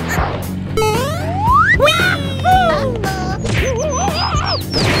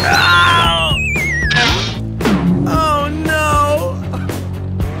 Oh no!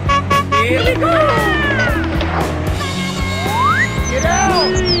 Here we go! Get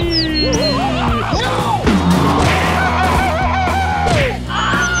out! Let's go!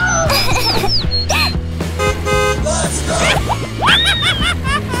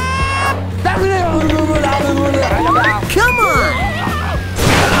 Come on!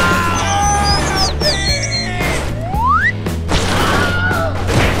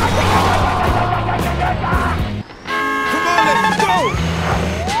 Come on, let's go!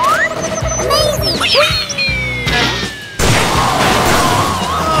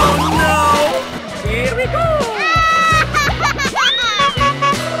 Oh no! Here we go!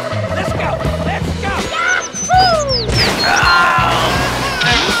 Let's go! Let's go!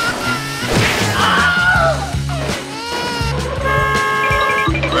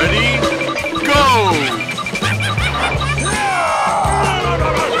 Ready? Go!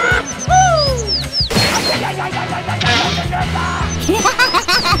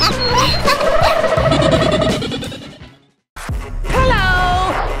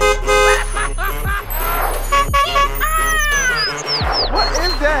 What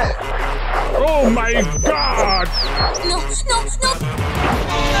is that? Oh my God! No, no, no!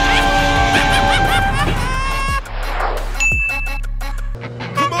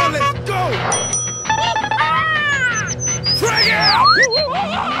 Come on, let's go! Frag out!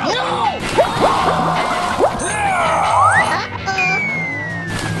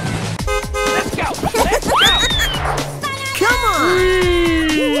 Let's go! Let's go! Come on!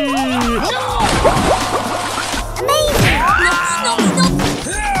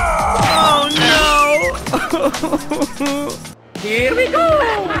 Oh no! Here we go!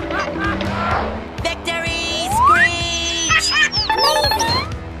 Victory screech! No, no, no!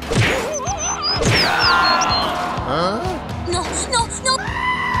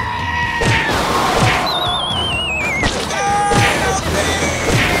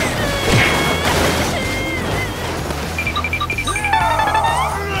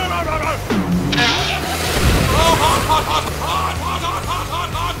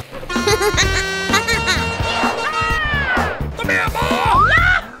 Come here, boy!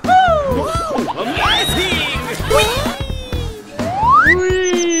 Amazing!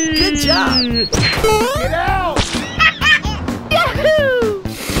 Good job! Get out! Get out!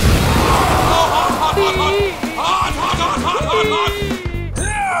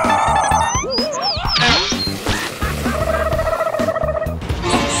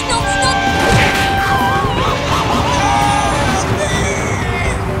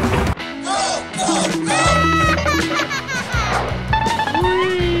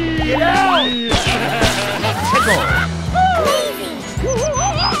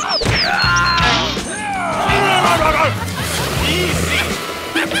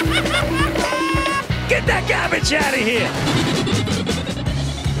 Get that garbage out of here!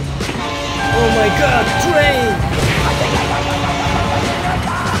 Oh my God, train!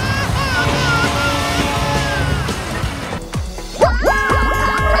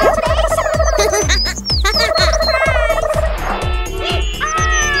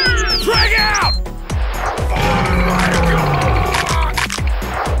 Frag out!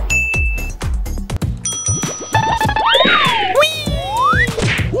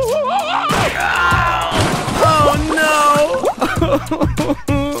 Oh my God! Oh no!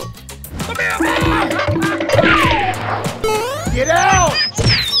 Come here! Get out!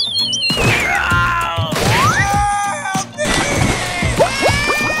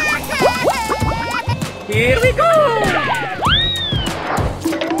 Here we go!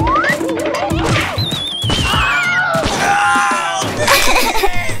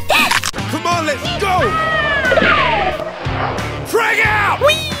 Come on, let's go! Frag out!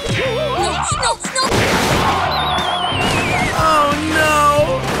 No, no! Oh no!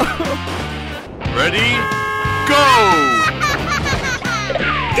 Ready? Go!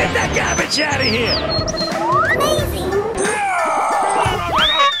 Get that garbage out of here!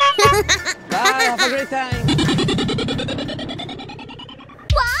 Bye, have a great time.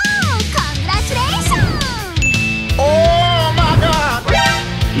 Wow! Congratulations! Oh my God!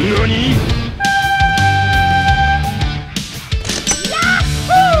 NANI?!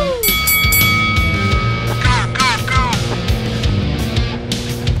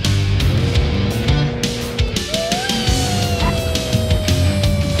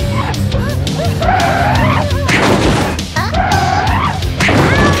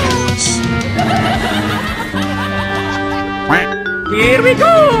 Here we go!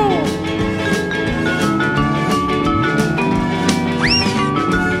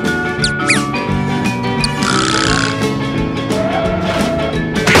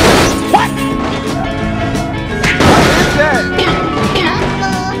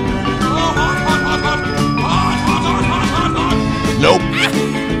 Nope.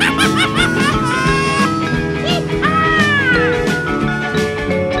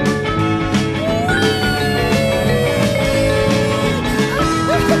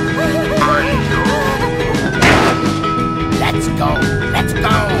 Let's go. Let's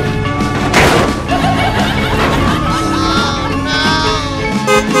go.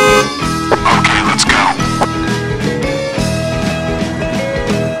 Okay, let's go.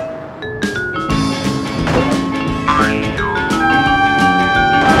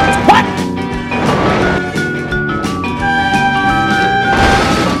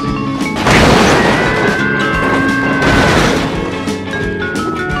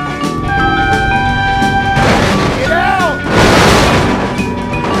 Get out!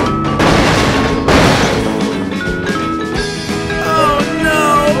 Oh no!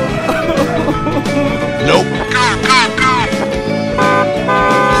 Nope. Go, go, go.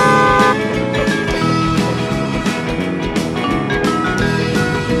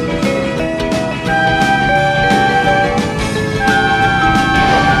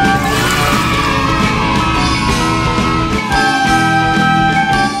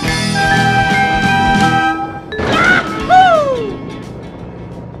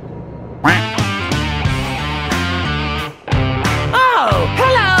 Oh,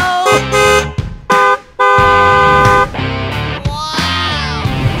 hello!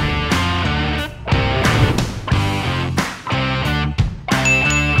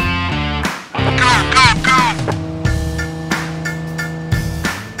 Go, go, go.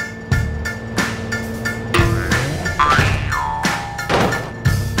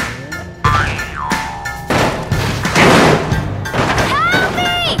 Help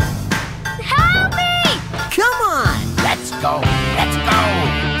me! Help me! Come on! Let's go. Let's go.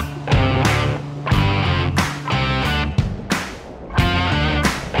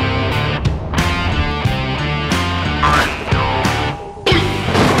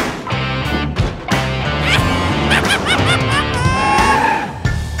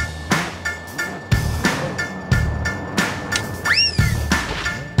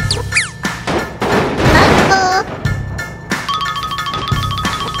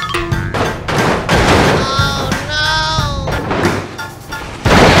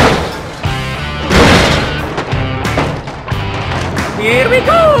 Here we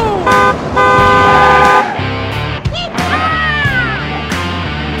go!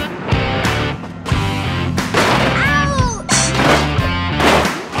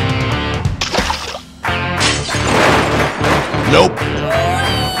 Nope.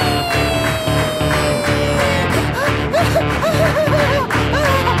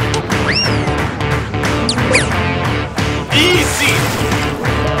 Easy.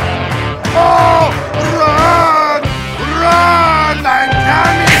 Oh! Run! Run! I'm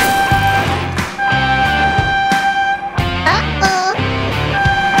coming! Uh-oh.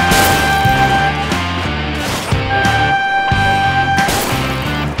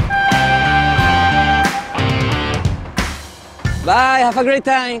 Bye, have a great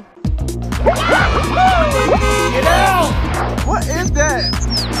time. Get out! What is that?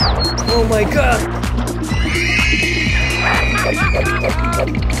 Oh my god!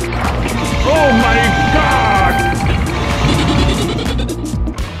 Oh my God!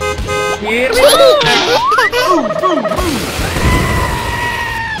 Here we go!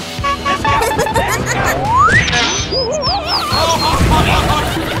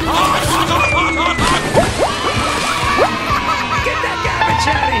 Get that garbage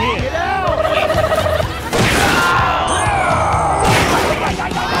out of here! Get out!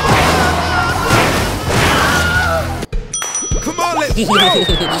 Come on, let's go.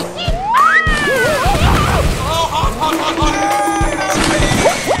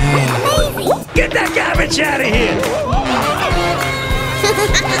 Get that garbage out of here!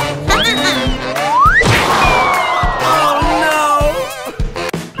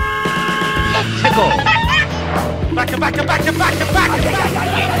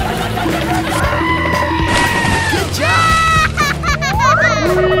 Good job.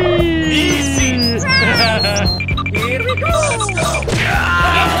 Easy. Here we go! Let's go!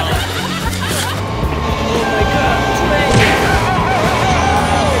 Oh my god, train!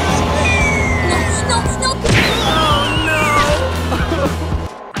 No, no, no!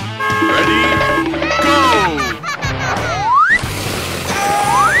 Ready? Go!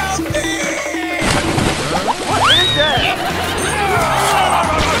 What is that?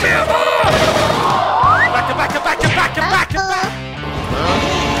 Back.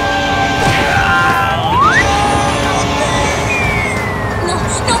 No,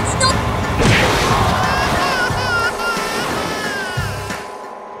 no, no!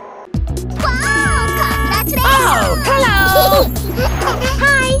 Wow, congratulations! Oh, hello!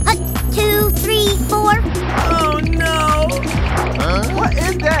 Hi! 2, 3, 4. Oh no! What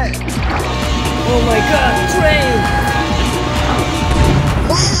is that? Oh my god, train!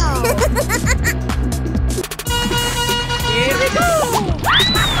 Wow! Here we go!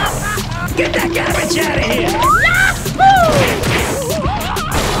 Get that garbage out of here! No,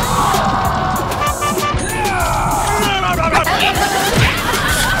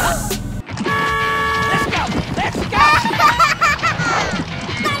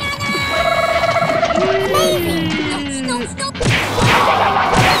 no!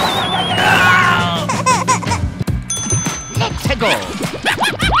 Let's go!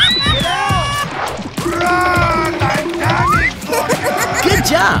 Run, dynamic! Good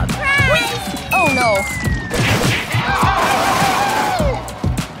job. Oh no!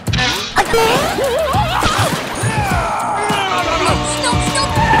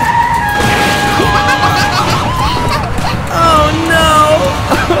 Oh no!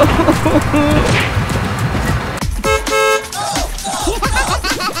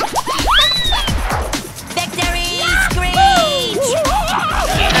 Victory screech!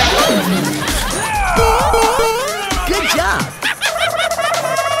 Good job.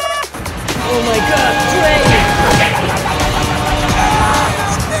 Oh my god, train!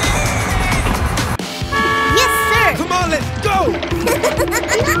 Yes, sir! Come on, let's go!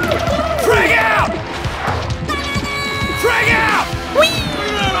 Frag out! Frag out!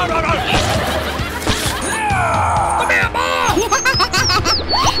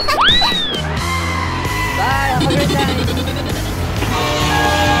 Bye, have a great time!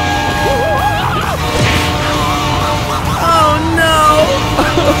 Oh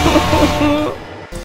no!